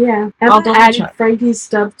fun. Yeah. I'll Emma double added check. Frankie's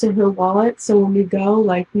stuff to her wallet, so when we go,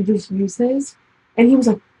 like, we just use his. And he was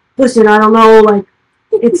like, listen, I don't know, like,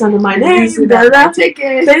 it's under my name. Using Da, da, that da.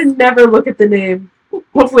 ticket. They never look at the name.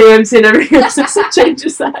 Hopefully MC never hears this and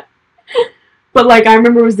changes that. But, like, I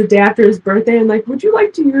remember it was the day after his birthday, and, like, would you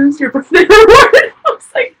like to use your birthday reward? I was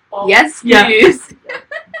like, oh. Yes, Yeah. please.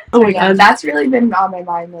 Oh my Yeah, God. that's really been on my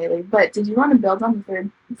mind lately. But did you want to build on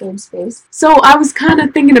the third space? So I was kind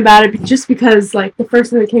of thinking about it just because, like, the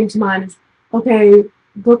first thing that came to mind is, okay,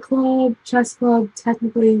 book club, chess club,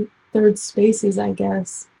 technically third spaces, I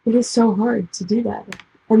guess. It is so hard to do that.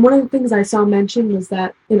 And one of the things I saw mentioned was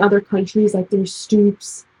that in other countries, like, there's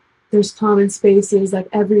stoops, there's common spaces, like,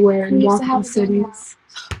 everywhere in We used to walking have it down cities.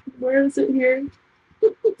 Where is it here?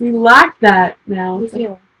 We lack that now. We It's like,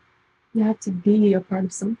 do. you have to be a part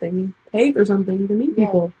of something. You pay for something to meet Yeah.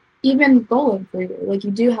 people. Even bowling for you, like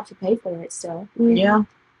you do have to pay for it still. Yeah.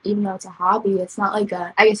 Even though it's a hobby, it's not like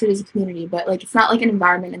I guess it is a community, but like it's not like an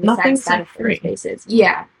environment in the Nothing's sense that like a free. third space is.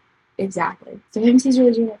 Yeah, exactly. So AMC's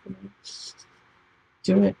really doing it for me.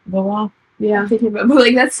 Do it. Go off. Yeah. I'm thinking about, but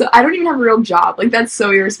like that's so, I don't even have a real job. Like that's so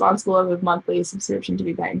irresponsible of a monthly subscription to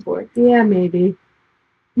be paying for. Yeah, maybe.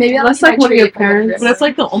 Maybe Unless, that's like, one of your parents- But it's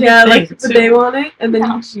like the only Yeah, thing, like, too. but they want it, and then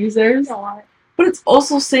No. you choose theirs. I don't want it. But it's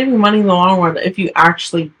also saving money in the long run if you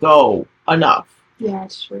actually go enough. Yeah,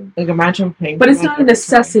 it's true. Like, imagine paying But for it's that not a every time.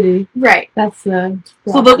 necessity. Right. That's the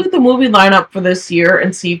So look at the movie lineup for this year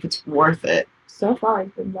and see if it's worth it. So far,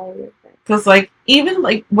 it's been very worth it. Because, like, even,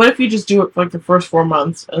 like, what if you just do it for, like, the first 4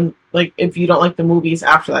 months, and, like, if you don't like the movies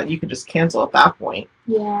after that, you could just cancel at that point,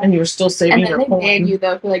 Yeah. and you're still saving And then your they ban coin. you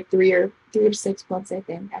though for like 3 to 6 months, I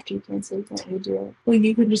think. After you cancel, you can't redo it. Well,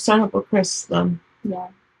 you can just sign up with Chris, then, Yeah.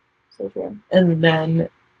 So true. and then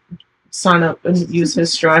sign up and use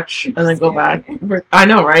his stretch, and then go back. I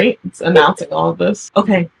know, right? It's announcing all of this.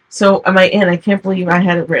 Okay, so am I in? I can't believe I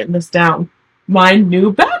hadn't written this down. My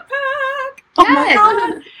new backpack! Oh my Yes.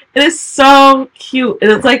 god! It is so cute.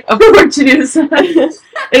 And it's like a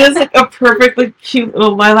it is like a perfectly cute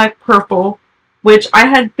little lilac purple, which I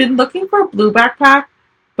had been looking for a blue backpack,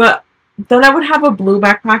 but then I would have a blue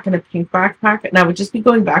backpack and a pink backpack, and I would just be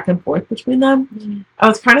going back and forth between them. I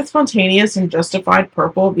was kind of spontaneous and justified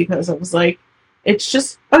purple because I was like, It's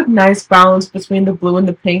just a nice balance between the blue and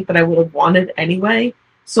the pink that I would have wanted anyway.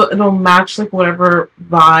 So it'll match like whatever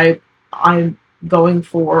vibe I'm going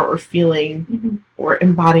for or feeling or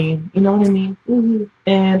embodying. You know what I mean? Mm-hmm.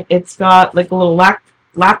 And it's got like a little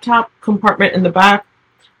laptop compartment in the back,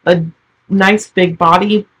 a nice big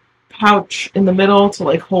body pouch in the middle to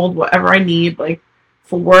like hold whatever I need. Like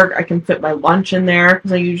for work, I can fit my lunch in there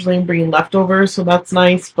because I usually am bringing leftovers, so that's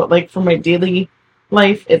nice. But like for my daily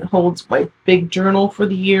life, it holds my big journal for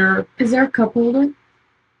the year. Is there a cup holder?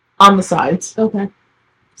 On the sides. Okay.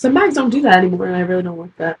 Some bags don't do that anymore, and I really don't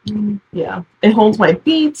like that. Yeah. It holds my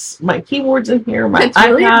beats, my keyboards in here, my It's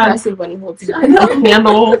really iPad, impressive when he holds it. a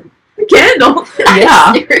candle. Candle.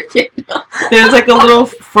 Yeah. Candle. There's like a little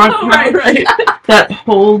front right. that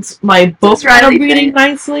holds my book Does that I'm Riley reading fit?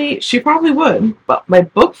 nicely. She probably would, but my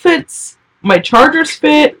book fits, my chargers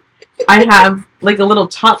fit. I have like a little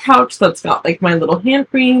top pouch that's got like my little hand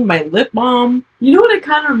cream, my lip balm. You know what it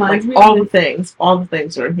kind of Like reminds me all of? the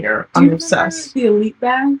things are in here. Do you I'm obsessed. remember the Elite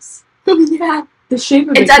bags? Yeah. The shape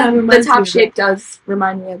of It it kind of does. The reminds me top of shape does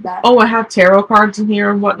remind me of that. Oh, I have tarot cards in here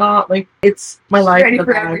and whatnot. Like it's my life Ready in a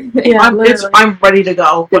for bag. everything. Yeah, literally. I'm ready to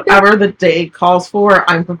go. Whatever the day calls for,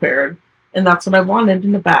 I'm prepared. And that's what I wanted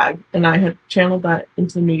in the bag. And I had channeled that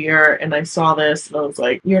into the new year, and I saw this, and I was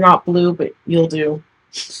like, "You're not blue, but you'll do."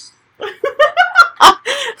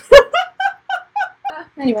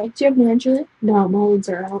 Anyway, do you have more into it? No, molds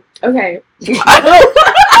are out. Okay.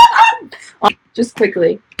 Just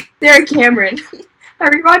quickly. Sarah Cameron.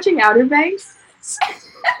 Are we watching Outer Banks?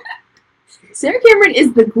 Sarah Cameron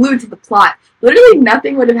is the glue to the plot. Literally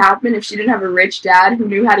nothing would have happened if she didn't have a rich dad who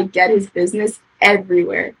knew how to get his business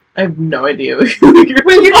everywhere. I have no idea. Wait, you didn't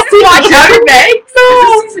watch Outer Banks?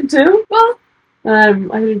 No. Is this season 2? Well,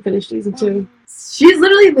 I didn't finish season 2. she's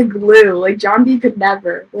literally the glue. Like, John B. could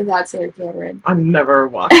never without Sarah Cameron. I've never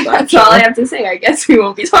watched that That's show. all I have to say. I guess we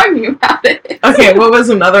won't be talking about it. Okay, what was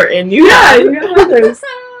another in you Yeah, had? you got others.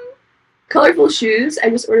 Colorful shoes. I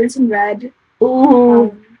just ordered some red. Ooh.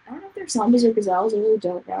 I don't know if they're Sambas or Gazelles. I really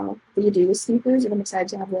don't know. The Adidas sneakers, and I'm excited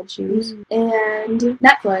to have red shoes. And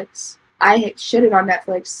Netflix. I shitted on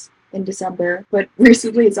Netflix in December, but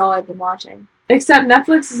recently it's all I've been watching. Except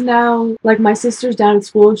Netflix is now, like, my sister's down at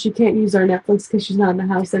school. She can't use our Netflix because she's not in the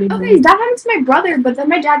house anymore. Okay, that happened to my brother, but then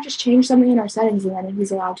my dad just changed something in our settings again, and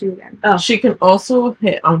he's allowed to again. Oh. She can also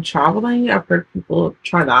hit on traveling. I've heard people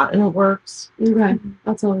try that, and it works. Okay,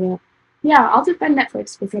 that's all that. Yeah, I'll defend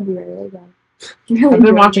Netflix for February again. I've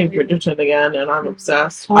been watching Bridgerton again, and I'm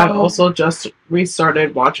obsessed. Oh. I've also just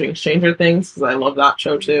restarted watching Stranger Things because I love that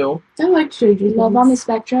show too. I like Stranger Things. Love on the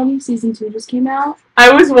Spectrum, season 2 just came out.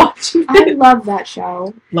 I was watching I it. love that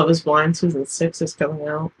show. Love is Blind season 6 is coming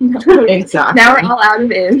out. No. Exactly. Now we're all out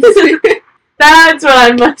of it. That's what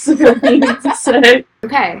I must have needed to say.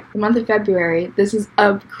 Okay, the month of February. This is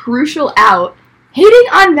a crucial out. Hating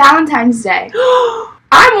on Valentine's Day.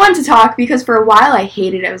 I'm one to talk because for a while I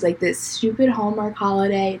hated it. I was like, this stupid Hallmark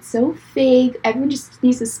holiday. It's so fake. Everyone just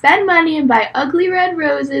needs to spend money and buy ugly red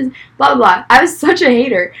roses. Blah, blah, blah. I was such a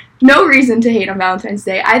hater. No reason to hate on Valentine's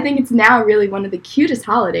Day. I think it's now really one of the cutest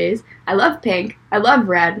holidays. I love pink. I love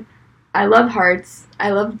red. I love hearts.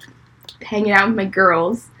 I love hanging out with my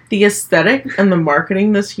girls. The aesthetic and the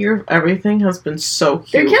marketing this year of everything has been so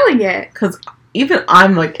cute. They're killing it. Because even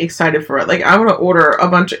I'm like excited for it. Like I want to order a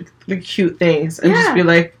bunch of the cute things and just be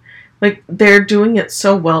like they're doing it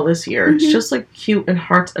so well this year. It's just like cute and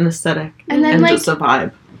hearts and aesthetic And then like just a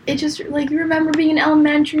vibe. it just like you remember being in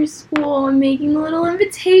elementary school and making little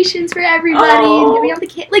invitations for everybody and giving out the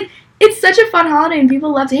cake. Like it's such a fun holiday and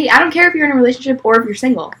people love to hate. I don't care if you're in a relationship or if you're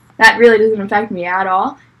single. That really doesn't affect me at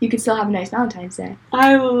all. You can still have a nice Valentine's Day.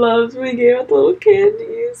 I loved when we gave out the little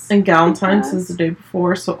candies. And Galentine's is the day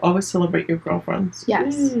before, so always celebrate your girlfriends.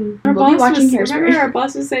 Yes. Our We'll be boss watching was, Hairspray. remember our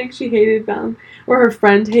boss was saying she hated or her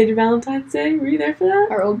friend hated Valentine's Day? Were you there for that?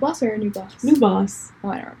 Our old boss or our new boss? New boss. Oh,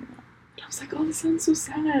 I don't remember. I was like, oh, this sounds so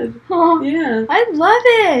sad. Oh, Yeah. I love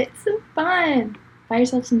it. It's so fun. Buy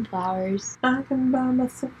yourself some flowers. I can buy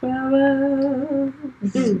myself flowers.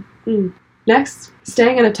 Next,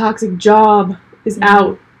 staying at a toxic job is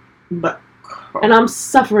out. But And I'm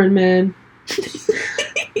suffering, man.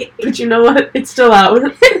 But you know what? It's still out.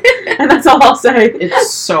 And that's all I'll say.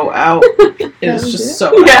 it's so out. It's was just it?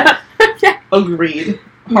 so out. Yeah. Agreed.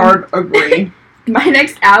 Hard agree. My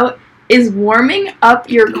next out is warming up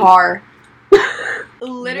your car.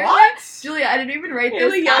 Literally, What? Julia, I didn't even write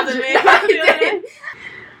Haley this. yelled at me. I didn't.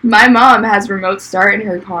 My mom has remote start in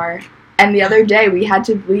her car, and the other day we had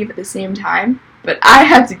to leave at the same time, but I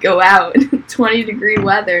had to go out, 20-degree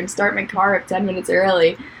weather, and start my car up 10 minutes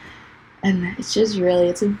early. And it's just really,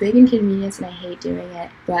 it's a big inconvenience, and I hate doing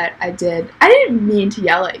it. But I did. I didn't mean to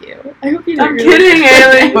yell at you. I hope you didn't. I'm kidding,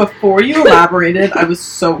 Haley. Before you elaborated, I was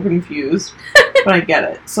so confused, but I get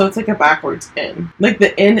it. So it's like a backwards in. Like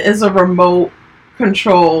the in is a remote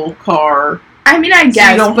control car. I mean, I guess.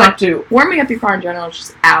 So you don't have to. Warming up your car in general is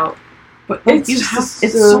just out. But like,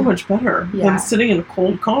 it's so much better than sitting in a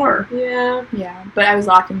cold car. Yeah. Yeah, but I was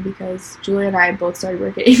laughing because Julia and I both started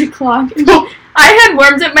work at 8 o'clock. And I had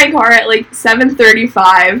warmed up my car at like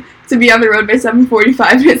 7:35 to be on the road by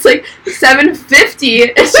 7:45, and it's like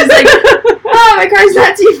 7:50. It's just like, oh, my car's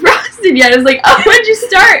not defrosted yet. I was like, oh, when'd you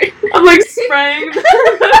start? I'm like spraying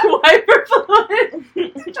the wiper fluid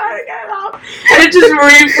to try to get it off. And it just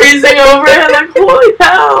refreezing over, and I'm like, holy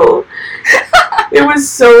hell. It was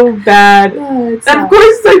so bad. Oh, and of course,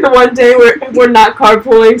 it's like the one day where we're not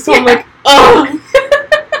carpooling, so I'm like, oh.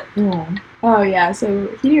 Oh, yeah, so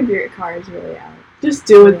heating up your car is really out. Just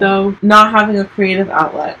do it, though. Not having a creative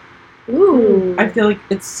outlet. Ooh. I feel like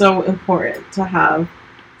it's so important to have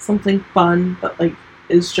something fun that, like,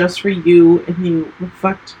 is just for you, and you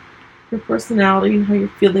reflect your personality and how you're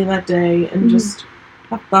feeling that day, and just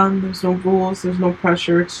have fun. There's no rules, there's no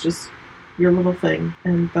pressure, it's just your little thing.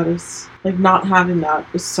 And that is, like, not having that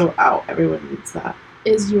is so out. Everyone needs that.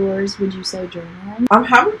 Is yours, would you say, journaling? I'm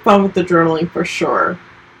having fun with the journaling for sure.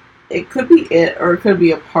 It could be it, or it could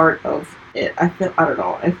be a part of it. I don't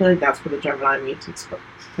know. I feel like that's where the Gemini me takes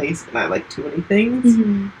place, and I like too many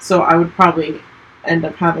things. So I would probably end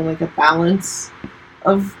up having like a balance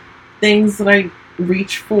of things that I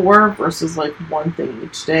reach for versus like one thing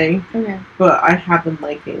each day. Okay. But I have been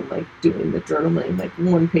liking like doing the journaling, like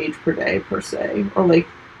 1 page per day per se, or like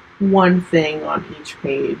one thing on each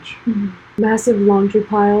page. Massive laundry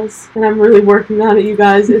piles, and I'm really working on it, you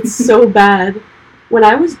guys. It's so bad. When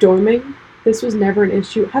I was dorming, this was never an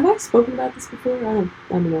issue. Have I spoken about this before? I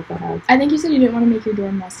don't know if I have. I think you said you didn't want to make your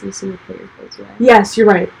dorm messy, so you put your clothes away. Yes, you're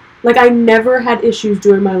right. Like, I never had issues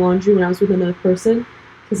doing my laundry when I was with another person.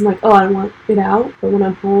 Because I'm like, oh, I don't want it out. But when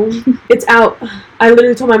I'm home, it's out. I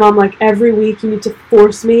literally told my mom, like, every week you need to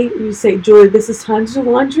force me. You say, Julie, this is time to do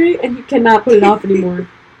laundry, and you cannot put it off anymore.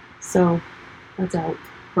 So, that's out.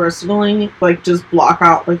 Personally, like, just block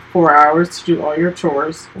out like 4 hours to do all your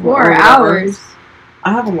chores. 4 hours?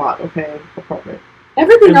 I have a lot, okay, apartment.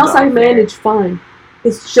 Everything else I manage fine.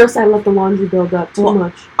 It's just I let the laundry build up too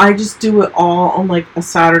much. I just do it all on like a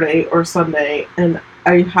Saturday or Sunday, and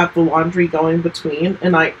I have the laundry going between,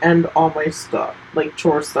 and I end all my stuff, like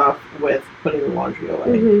chore stuff, with putting the laundry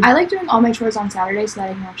away. I like doing all my chores on Saturday so that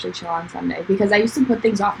I can actually chill on Sunday, because I used to put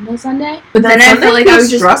things off until Sunday, but then I felt like I was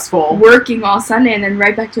just stressful working all Sunday and then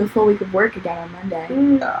right back to a full week of work again on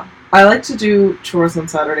Monday. Yeah. I like to do chores on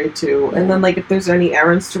Saturday too, and then like if there's any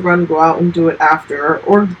errands to run, go out and do it after,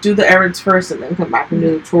 or do the errands first and then come back and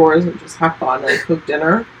do the chores and just have fun and cook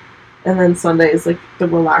dinner. And then Sunday is like the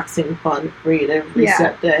relaxing, fun, creative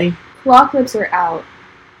reset day. Claw clips are out.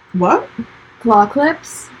 What? Claw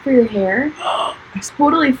clips for your hair.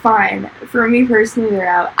 Totally fine. For me personally, they're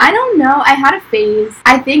out. I don't know. I had a phase.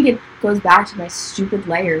 I think it goes back to my stupid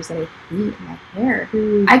layers that I hate in my hair.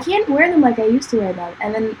 I can't wear them like I used to wear them.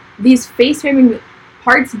 And then these face framing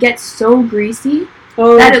parts get so greasy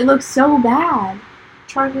that it looks so bad.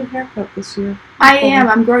 Try a new haircut this year. I am.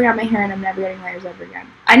 I'm growing out my hair and I'm never getting layers ever again.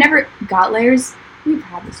 I never got layers. We've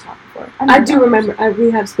had this talk before. I do remember.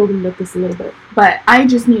 We have spoken about this a little bit. But I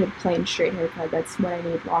just need a plain straight haircut. That's what I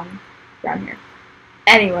need, long brown hair.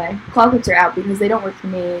 Anyway, claw clips are out because they don't work for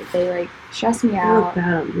me. They, like, stress me out. They look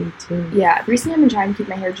bad on me, too. Yeah, recently I've been trying to keep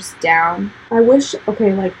my hair just down. I wish,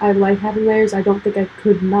 like, I like having layers. I don't think I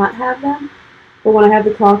could not have them. But when I have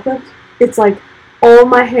the claw clips, it's like all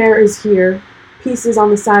my hair is here, pieces on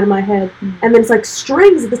the side of my head, and then it's like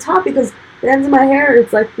strings at the top because the ends of my hair,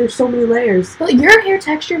 it's like there's so many layers. But your hair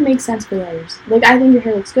texture makes sense for layers. Like, I think your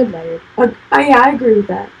hair looks good layered. I agree with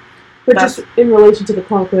that. But just in relation to the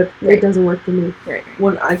claw clip, it doesn't work for me. Right.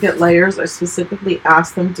 When I get layers, I specifically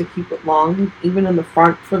ask them to keep it long, even in the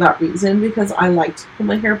front, for that reason, because I like to pull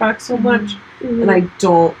my hair back so much, and I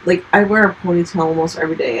don't, like, I wear a ponytail almost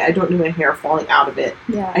every day. I don't need my hair falling out of it.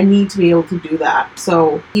 Yeah. I need to be able to do that.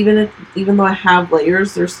 So even though I have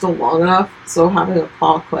layers, they're still long enough, so having a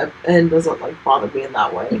claw clip and doesn't, like, bother me in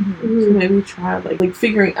that way. So maybe try, like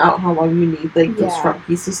figuring out how long you need, like, those front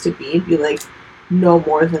pieces to be, and be like, no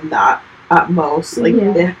more than that at most. Like,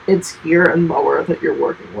 it's here and lower that you're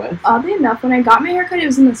working with. Oddly enough, when I got my haircut, it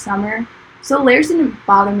was in the summer, so layers didn't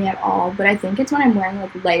bother me at all, but I think it's when I'm wearing,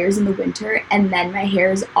 like, layers in the winter and then my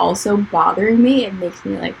hair is also bothering me, it makes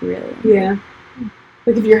me, like, really angry.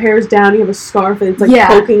 Like if your hair is down, you have a scarf and it's like yeah,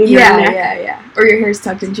 poking in your yeah, neck. yeah. Or your hair's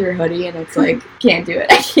tucked into your hoodie and it's like, can't do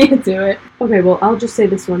it. I can't do it. Okay, well, I'll just say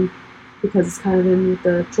this one because it's kind of in with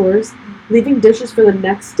the chores. Leaving dishes for the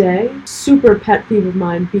next day, super pet peeve of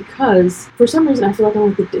mine because for some reason I feel like I'm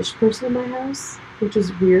like the dish person in my house, which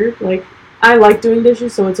is weird. Like, I like doing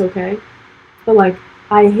dishes, so it's okay. But, like,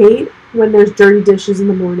 I hate when there's dirty dishes in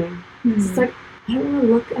the morning. It's like, I don't want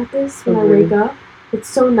to look at this when I wake up. It's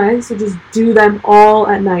so nice to just do them all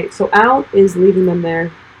at night. So out is leaving them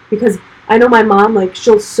there. Because I know my mom, like,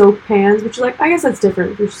 she'll soak pans, which, like, I guess that's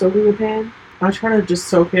different if you're soaking a pan. I try to just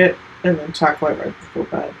soak it and then tackle it right before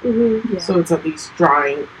bed. Mm-hmm. Yeah. So it's at least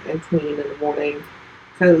drying and clean in the morning.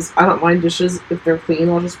 Because I don't mind dishes if they're clean.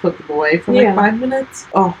 I'll just put them away for like 5 minutes.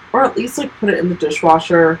 Oh, or at least like put it in the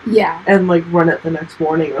dishwasher. Yeah. And like run it the next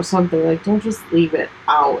morning or something. Like, don't just leave it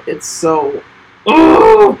out. It's so...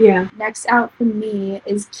 Oh! Yeah. Next out for me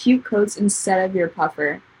is cute coats instead of your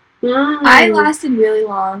puffer. Mm. I lasted really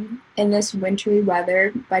long in this wintry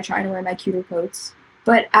weather by trying to wear my cuter coats.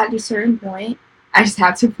 But at a certain point, I just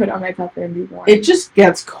have to put on my puffer and be warm. It just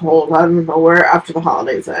gets cold out of nowhere after the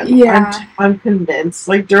holidays end. Yeah. I'm convinced.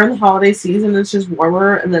 Like, during the holiday season, it's just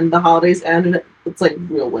warmer, and then the holidays end, and it's like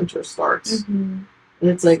real winter starts. Mm-hmm. And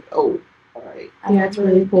it's like, oh, alright. Yeah, it's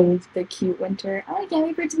really cold. The cute winter. I can't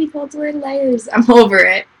wait for it to be cold to wear layers. I'm over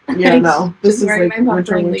it. Yeah, no. This Just is wearing like my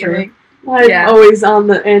puffer and winter. leaving. I'm Yeah. always on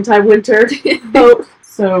the anti-winter boat.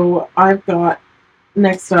 So, I've got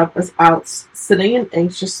next up is outs sitting in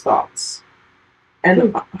anxious thoughts.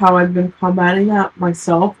 And how I've been combating that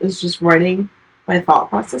myself is just writing my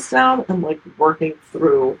thought process down and like working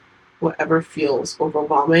through whatever feels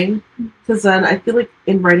overwhelming. Because then I feel like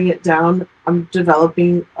in writing it down, I'm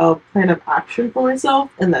developing a plan of action for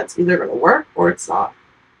myself, and that's either going to work or it's not.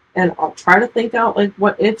 And I'll try to think out like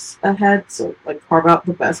what ifs ahead, so like carve out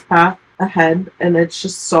the best path ahead, and it's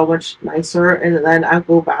just so much nicer. And then I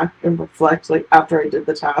go back and reflect like after I did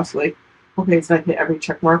the task, like, okay, so I hit every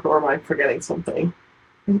check mark, or am I forgetting something?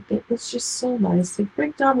 And it's just so nice. Like,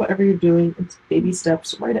 break down whatever you're doing into baby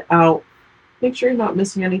steps, write it out, make sure you're not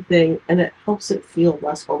missing anything, and it helps it feel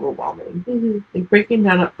less overwhelming. Mm-hmm. Like, breaking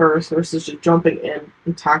down at first versus just jumping in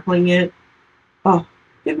and tackling it. Oh,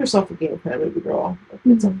 give yourself a game plan, baby girl. Like,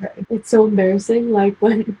 it's okay. It's so embarrassing, like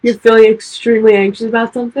when you're feeling extremely anxious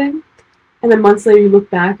about something, and then months later you look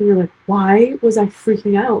back and you're like, why was I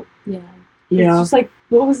freaking out? Yeah. It's just like,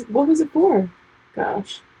 what was it for?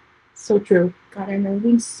 Gosh, so true. God, I remember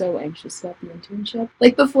being so anxious about the internship.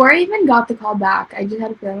 Like, before I even got the call back, I just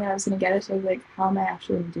had a feeling that I was going to get it. So I was like, how am I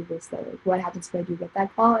actually going to do this, though? Like, what happens if I do get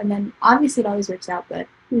that call? And then, obviously, it always works out, but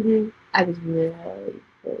I was really,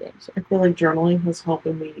 really anxious. I feel like journaling has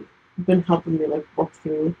been helping me like work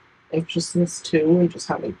through anxiousness too, and just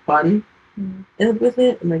having fun with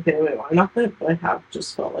it, and like getting my mind off it. But I have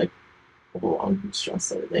just felt like overwhelmed and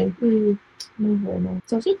stressed lately.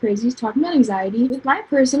 It's also crazy talking about anxiety. With my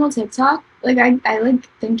personal TikTok, like I like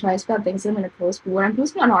think twice about things I'm gonna post, but when I'm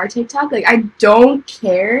posting on our TikTok, like I don't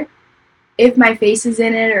care if my face is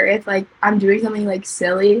in it or if like I'm doing something like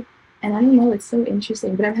silly. And I don't know, it's so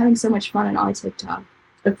interesting, but I'm having so much fun on our TikTok.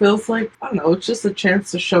 It feels like, I don't know, it's just a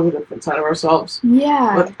chance to show a different side of ourselves.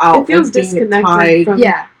 Yeah. Without It feels being disconnected tied. from...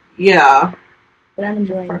 Yeah. But I'm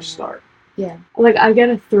enjoying Fresh it. start. Yeah. Like, I get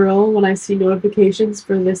a thrill when I see notifications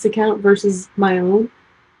for this account versus my own.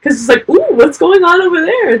 Because it's like, ooh, what's going on over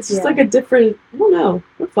there? It's just like a different, I don't know,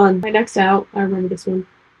 what fun. My next out, I remember this one.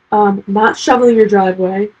 Not shoveling your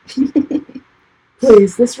driveway.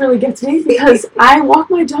 Please, this really gets me because I walk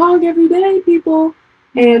my dog every day, people.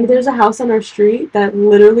 And there's a house on our street that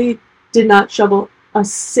literally did not shovel a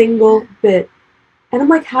single bit. And I'm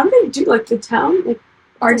like, how do they do, like, the town, like,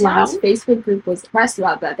 our town's Facebook group was pressed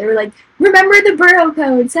about that. They were like, remember the borough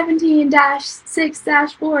code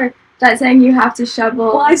 17-6-4 that's saying you have to shovel.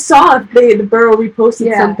 Well, I saw the borough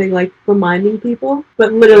reposted something like reminding people,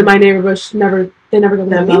 but literally my neighborhood never got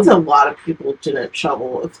that means a lot of people didn't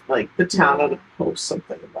shovel if like the town had to post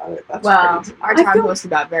something about it. That's crazy. Our town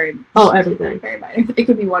posted about everything. Very minor. It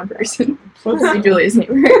could be one person. Julia's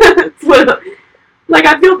neighbor. Like,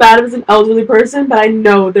 I feel bad if it's an elderly person, but I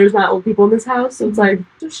know there's not old people in this house, so it's like,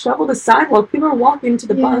 just shovel the sidewalk. People are walking to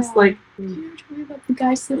the bus, like... You're talking about the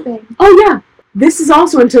guy slipping. Oh, yeah! This is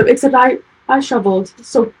also into it, except I shoveled,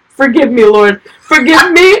 so forgive me, Lord.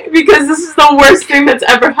 Forgive me, because this is the worst thing that's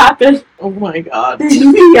ever happened. Oh my god.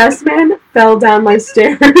 The UPS man fell down my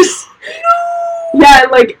stairs. Yeah,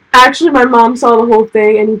 like, actually my mom saw the whole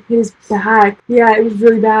thing, and he hit his back. Yeah, it was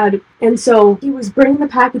really bad. And so, he was bringing the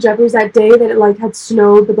package up. It was that day that it, like, had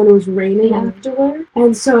snowed, but then it was raining afterward.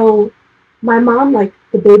 And so, my mom, like,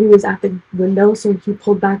 the baby was at the window, so he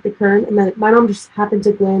pulled back the curtain, and then my mom just happened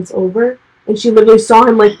to glance over, and she literally saw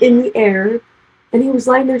him, like, in the air, and he was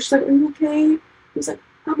lying there. She's like, "Are you okay?" He was like,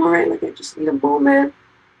 "I'm alright, like, I just need a moment."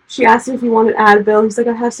 She asked him if he wanted Advil. He's like,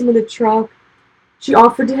 "I have some in the truck." She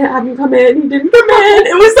offered to have him come in. He didn't come in.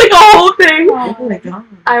 It was, like, a whole thing. Oh my god.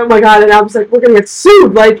 Oh my god, and I was like, we're gonna get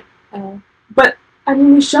sued, like, Oh. but, I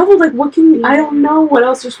mean, we shoveled, like, what can you, I don't know what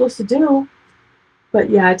else you're supposed to do. But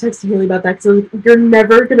yeah, I texted Haley about that, because I was like, you're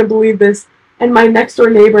never gonna believe this. And my next door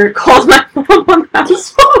neighbor called my mom on the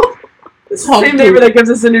house phone. The same neighbor that gives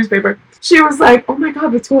us a newspaper. She was like, "Oh my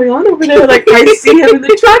god, what's going on over there? Like, I see him in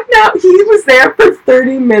the truck now." He was there for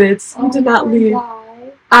 30 minutes. He did not leave.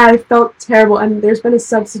 God. I felt terrible, and there's been a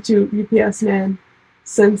substitute UPS man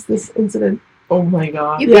since this incident. Oh my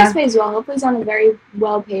god. UPS pays well. Hopefully he's on a very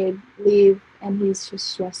well-paid leave, and he's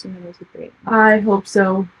just resting him, which is great. I hope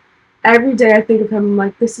so. Every day I think of him, I'm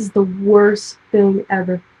like, this is the worst thing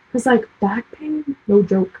ever. Because, like, back pain, no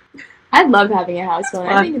joke. I love having a house phone.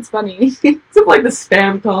 I think it's funny. Except, like, the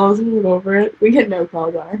spam calls, and get over it. We get no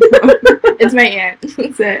calls on our phone. It's my aunt.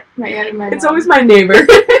 That's it. My aunt and my mom. It's always my neighbor.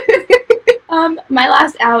 My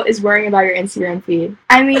last out is worrying about your Instagram feed.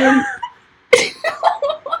 I mean, it's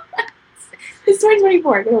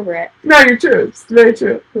 2024. Get over it. No, you're true. It's very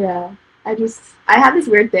true. Yeah. I had this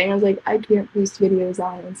weird thing. I was like, I can't post videos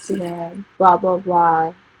on Instagram. Blah, blah,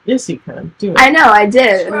 blah. Yes, you can. Do it. I know, I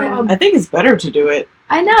did. And then, I think it's better to do it.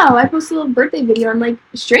 I know. I posted a little birthday video and, like,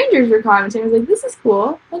 strangers were commenting. I was like, this is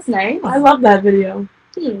cool. That's nice. I love that video.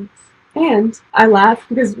 Thanks. And I laughed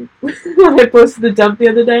because when I posted the dump the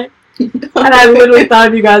other day, and I literally thought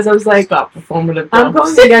of you guys, I was like, Stop performative I'm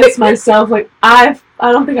dumps. going against myself. Like, I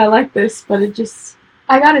don't think I like this, but it just...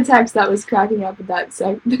 I got a text that was cracking up at that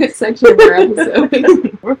section of our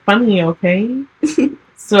episode. We're funny, okay?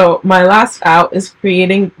 So, my last out is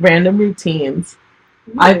creating random routines.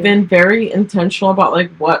 I've been very intentional about,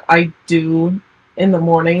 like, what I do in the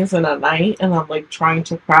mornings and at night, and I'm, like, trying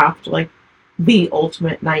to craft, like, the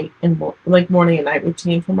ultimate night and morning and night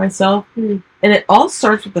routine for myself. Mm. And it all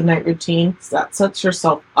starts with the night routine, because that sets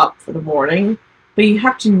yourself up for the morning. But you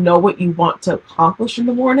have to know what you want to accomplish in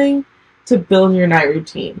the morning to build your night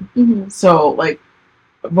routine. Mm-hmm. So, like,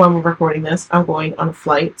 when we're recording this, I'm going on a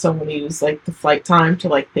flight, so I'm going to use, like, the flight time to,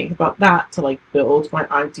 like, think about that, to, like, build my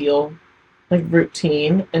ideal, like,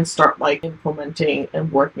 routine and start, like, implementing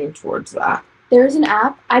and working towards that. There's an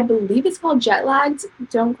app, I believe it's called Jetlagged.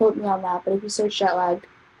 Don't quote me on that, but if you search Jetlagged,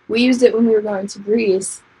 we used it when we were going to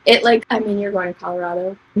Greece. It, like, I mean, you're going to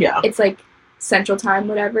Colorado. Yeah. It's, like, Central Time,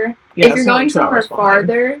 whatever. Yeah, if you're it's not going 2 somewhere hours behind.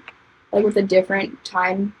 farther, like, with a different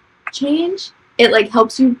time change, it, like,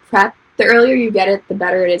 helps you prep. The earlier you get it, the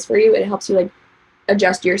better it is for you. It helps you, like,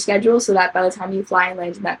 adjust your schedule so that by the time you fly and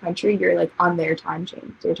land in that country, you're, like, on their time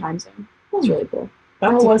change, their time zone. It's really cool.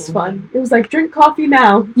 That That's a was cool fun. It was like, drink coffee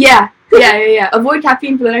now. Yeah. Avoid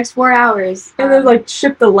caffeine for the next 4 hours. And then, like,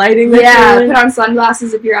 shift the lighting. that Yeah, you're in. put on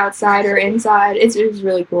sunglasses if you're outside or inside. It was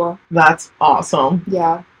really cool. That's awesome.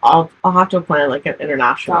 Yeah. I'll have to plan, like, an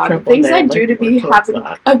international God, trip things one day, I like, do to be work towards having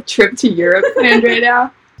that. a trip to Europe planned right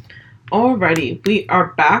now. Alrighty, we are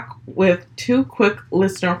back with 2 quick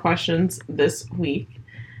listener questions this week.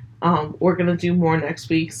 We're going to do more next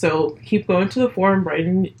week, so keep going to the forum,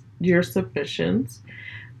 writing your submissions.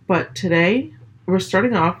 But today, we're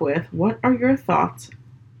starting off with, what are your thoughts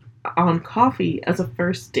on coffee as a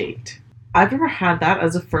first date? I've never had that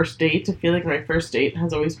as a first date. I feel like my first date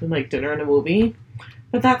has always been, like, dinner and a movie.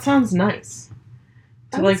 But that sounds nice.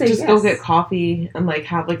 I To, would like, say just go yes. get coffee and, like,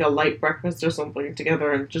 have, like, a light breakfast or something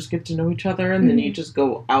together and just get to know each other, and then you just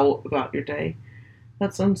go out about your day.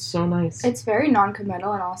 That sounds so nice. It's very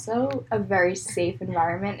non-committal and also a very safe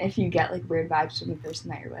environment if you get, like, weird vibes from the person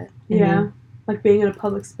that you're with. Yeah. Like, being in a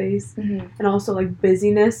public space. Mm-hmm. And also, like,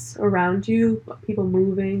 busyness around you. People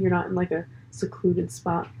moving. You're not in, like, a secluded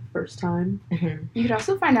spot first time. Mhm. You could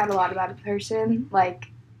also find out a lot about a person, like,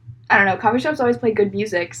 I don't know, coffee shops always play good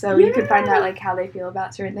music, so you could find out, like, how they feel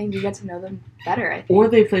about certain things. You get to know them better, I think. Or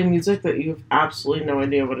they play music that you have absolutely no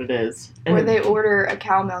idea what it is. And Or they order a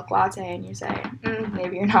cow milk latte and you say,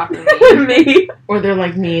 maybe you're not for me. Me. Or they're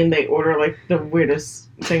like me and they order, like, the weirdest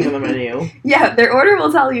thing on the menu. Yeah, their order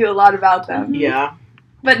will tell you a lot about them. Yeah.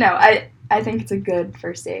 But no, I think it's a good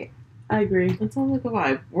first date. I agree. That sounds like a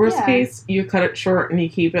vibe. Worst Yeah. case, you cut it short and you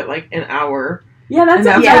keep it, like, an hour. Yeah, And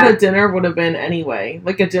that's Yeah. what a dinner would have been anyway.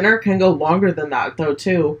 Like, a dinner can go longer than that, though,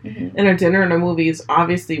 too. Mm-hmm. And a dinner and a movie is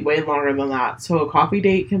obviously way longer than that. So a coffee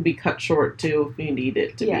date can be cut short, too, if you need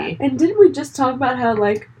it to Yeah. be. And didn't we just talk about how,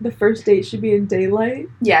 like, the first date should be in daylight?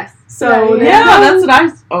 Yes. So, Yeah, that's what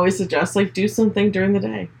I always suggest. Like, do something during the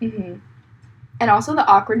day. Mm-hmm. And also the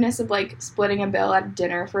awkwardness of, like, splitting a bill at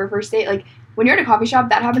dinner for a first date. Like, when you're at a coffee shop,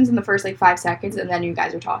 that happens in the first, like, 5 seconds, and then you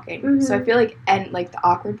guys are talking. Mhm. So I feel like, and, like, the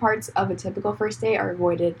awkward parts of a typical first date are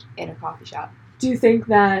avoided in a coffee shop. Do you think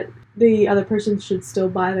that the other person should still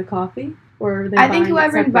buy the coffee? Or are they I think buying it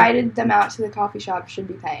whoever separate? invited them out to the coffee shop should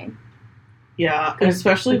be paying. Yeah, Agreed.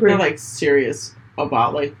 especially if Agreed. they're, like, serious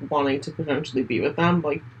about, like, wanting to potentially be with them.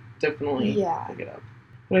 Like, definitely Yeah. pick it up.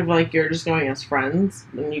 But if, like, you're just going as friends,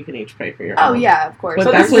 then you can each pay for your Oh, own. yeah, of course. But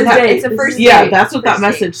So that's this is what a that- date. it's a This first is- date. Yeah, that's what that First date.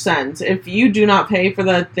 message sends. If you do not pay for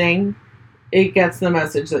that thing, it gets the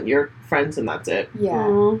message that you're friends and that's it. Yeah.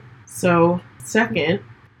 Aw. So, second,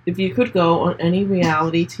 if you could go on any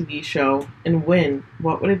reality TV show and win,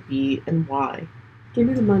 what would it be and why? Give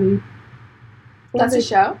me the money. That's a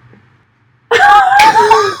show?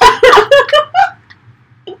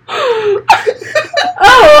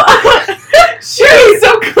 Oh! She was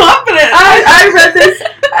so confident! I read this.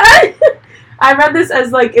 I read this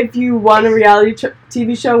as like if you won a reality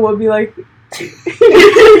TV show, would be like gift you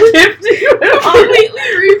Completely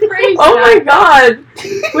rephrased Oh my that. god!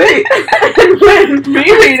 Wait, and when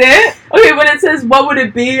Reread it. okay, when it says what would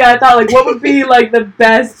it be, I thought like what would be like the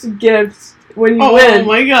best gift when you Oh win.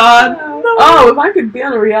 my god. Oh, if I could be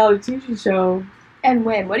on a reality TV show, And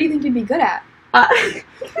win. What do you think you'd be good at?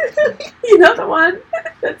 you know the one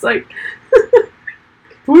that's like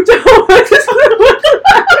Puto.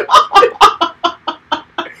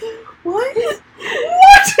 What? What did you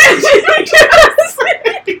just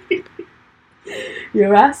say?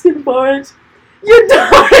 You're asking for it. You're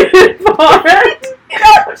dying for it. You know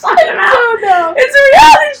what I'm talking about? Oh no. It's a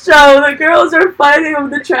reality show. The girls are fighting over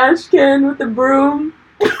the trash can with the broom.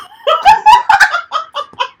 Are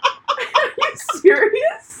you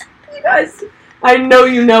serious? You guys, I know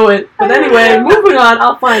you know it. But anyway, moving on.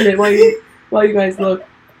 I'll find it while you guys look.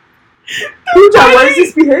 Pooja, what is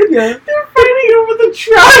this behavior? They're fighting over the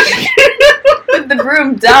trash can. With the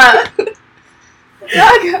broom, duh. Okay.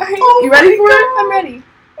 Oh You ready my for it? God. I'm ready.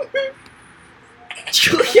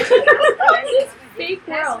 Julia. This fake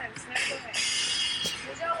world. What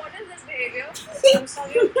is this behavior? I'm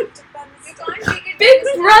sorry, you can't take it. Big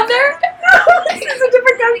brother? No, this is a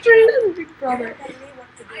different country. This is Big Brother. I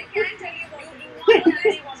can't tell you what to do.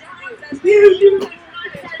 You want to tell me what to do. You do not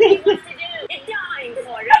tell me what to do. You're dying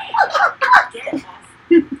for it. Get off.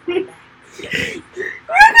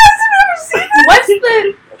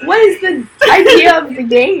 What is the idea of the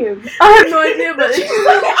game? I have no idea, but it's just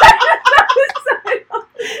like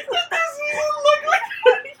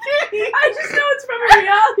I just know it's from a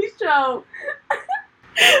reality show.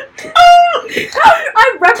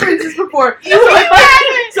 I've referenced this before. So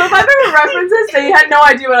if I've ever referenced this, they had no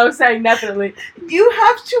idea what I was saying, definitely. You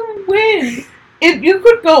have to win. If you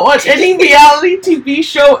could go on any reality TV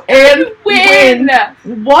show and win,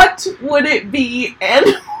 what would it be and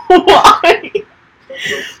why?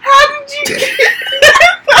 How did you get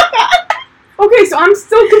that? Okay, so I'm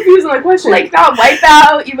still confused on my question. Like not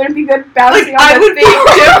Wipeout, you wouldn't be good bouncing Like, I on the would be fake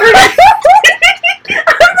different.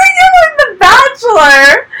 I'm thinking like The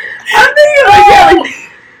Bachelor. I'm thinking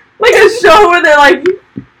like a show where they're like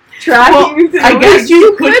tracking Well, you through. I guess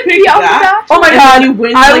you could pick be on the that. Bachelor. Oh my And god, then you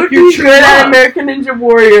win, I like, would your be true good at love. American Ninja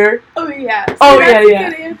Warrior. Oh yeah. So Oh, that's yeah, a yeah.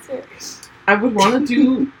 good answer. I would want to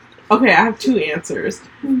do. Okay, I have two answers.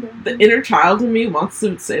 The inner child in me wants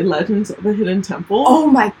to say Legends of the Hidden Temple. Oh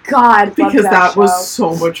my god. love because that show. was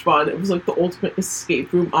so much fun. It was like the ultimate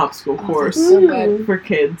escape room obstacle Oh, course that's so good. for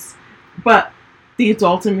kids. But the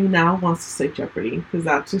adult in me now wants to say Jeopardy because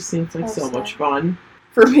that just seems like Oh, so much sad. fun.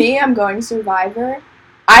 For me, I'm going Survivor.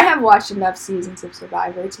 I have watched enough seasons of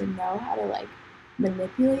Survivor to know how to like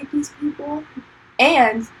manipulate these people.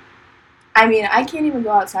 And I mean, I can't even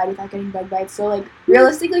go outside without getting bug bites. So like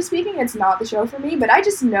realistically speaking, it's not the show for me, but I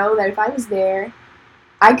just know that if I was there,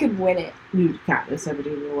 I could win it. You'd Katniss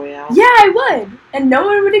everybody on your way out. Yeah, I would. And no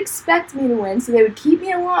one would expect me to win, so they would keep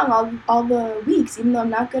me along all the weeks, even though I'm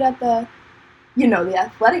not good at the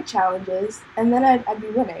athletic challenges, and then I'd be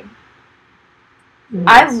winning.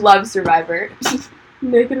 I love Survivor.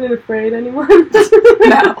 Naked and Afraid, anyone?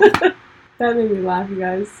 No. That made me laugh, you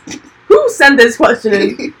guys. Who sent this question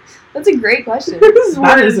in? That's a great question. This is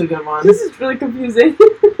That weird. is a good one. This is really confusing.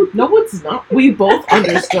 No, it's not. We both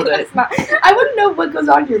understood it, It's not, I want to know what goes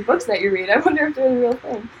on in your books that you read. I wonder if they're the real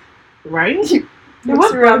thing. right? What's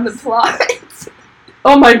What around the books? plot?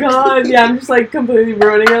 Oh my god, yeah, I'm just like completely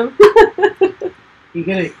ruining them. You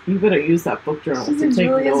better use that book journal She's to in take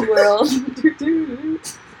Julia's notes. world.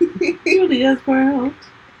 Julia's world.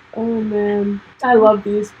 Oh man, I love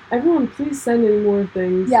these. Everyone, please send in more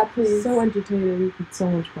things. Yeah, please. So entertaining. It's so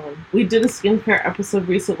much fun. We did a skincare episode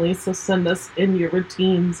recently, so send us in your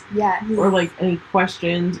routines Yes. or like any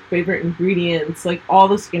questions, favorite ingredients, like all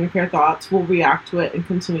the skincare thoughts. We'll react to it and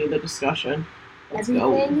continue the discussion. Let's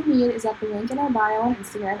go. Everything you need is at the link in our bio on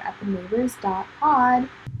Instagram at theneighbors.pod.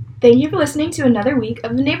 Thank you for listening to another week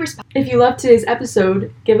of The Neighbors Pod. If you loved today's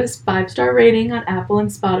episode, give us 5-star rating on Apple and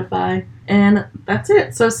Spotify. And that's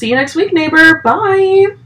it. So see you next week, neighbor. Bye.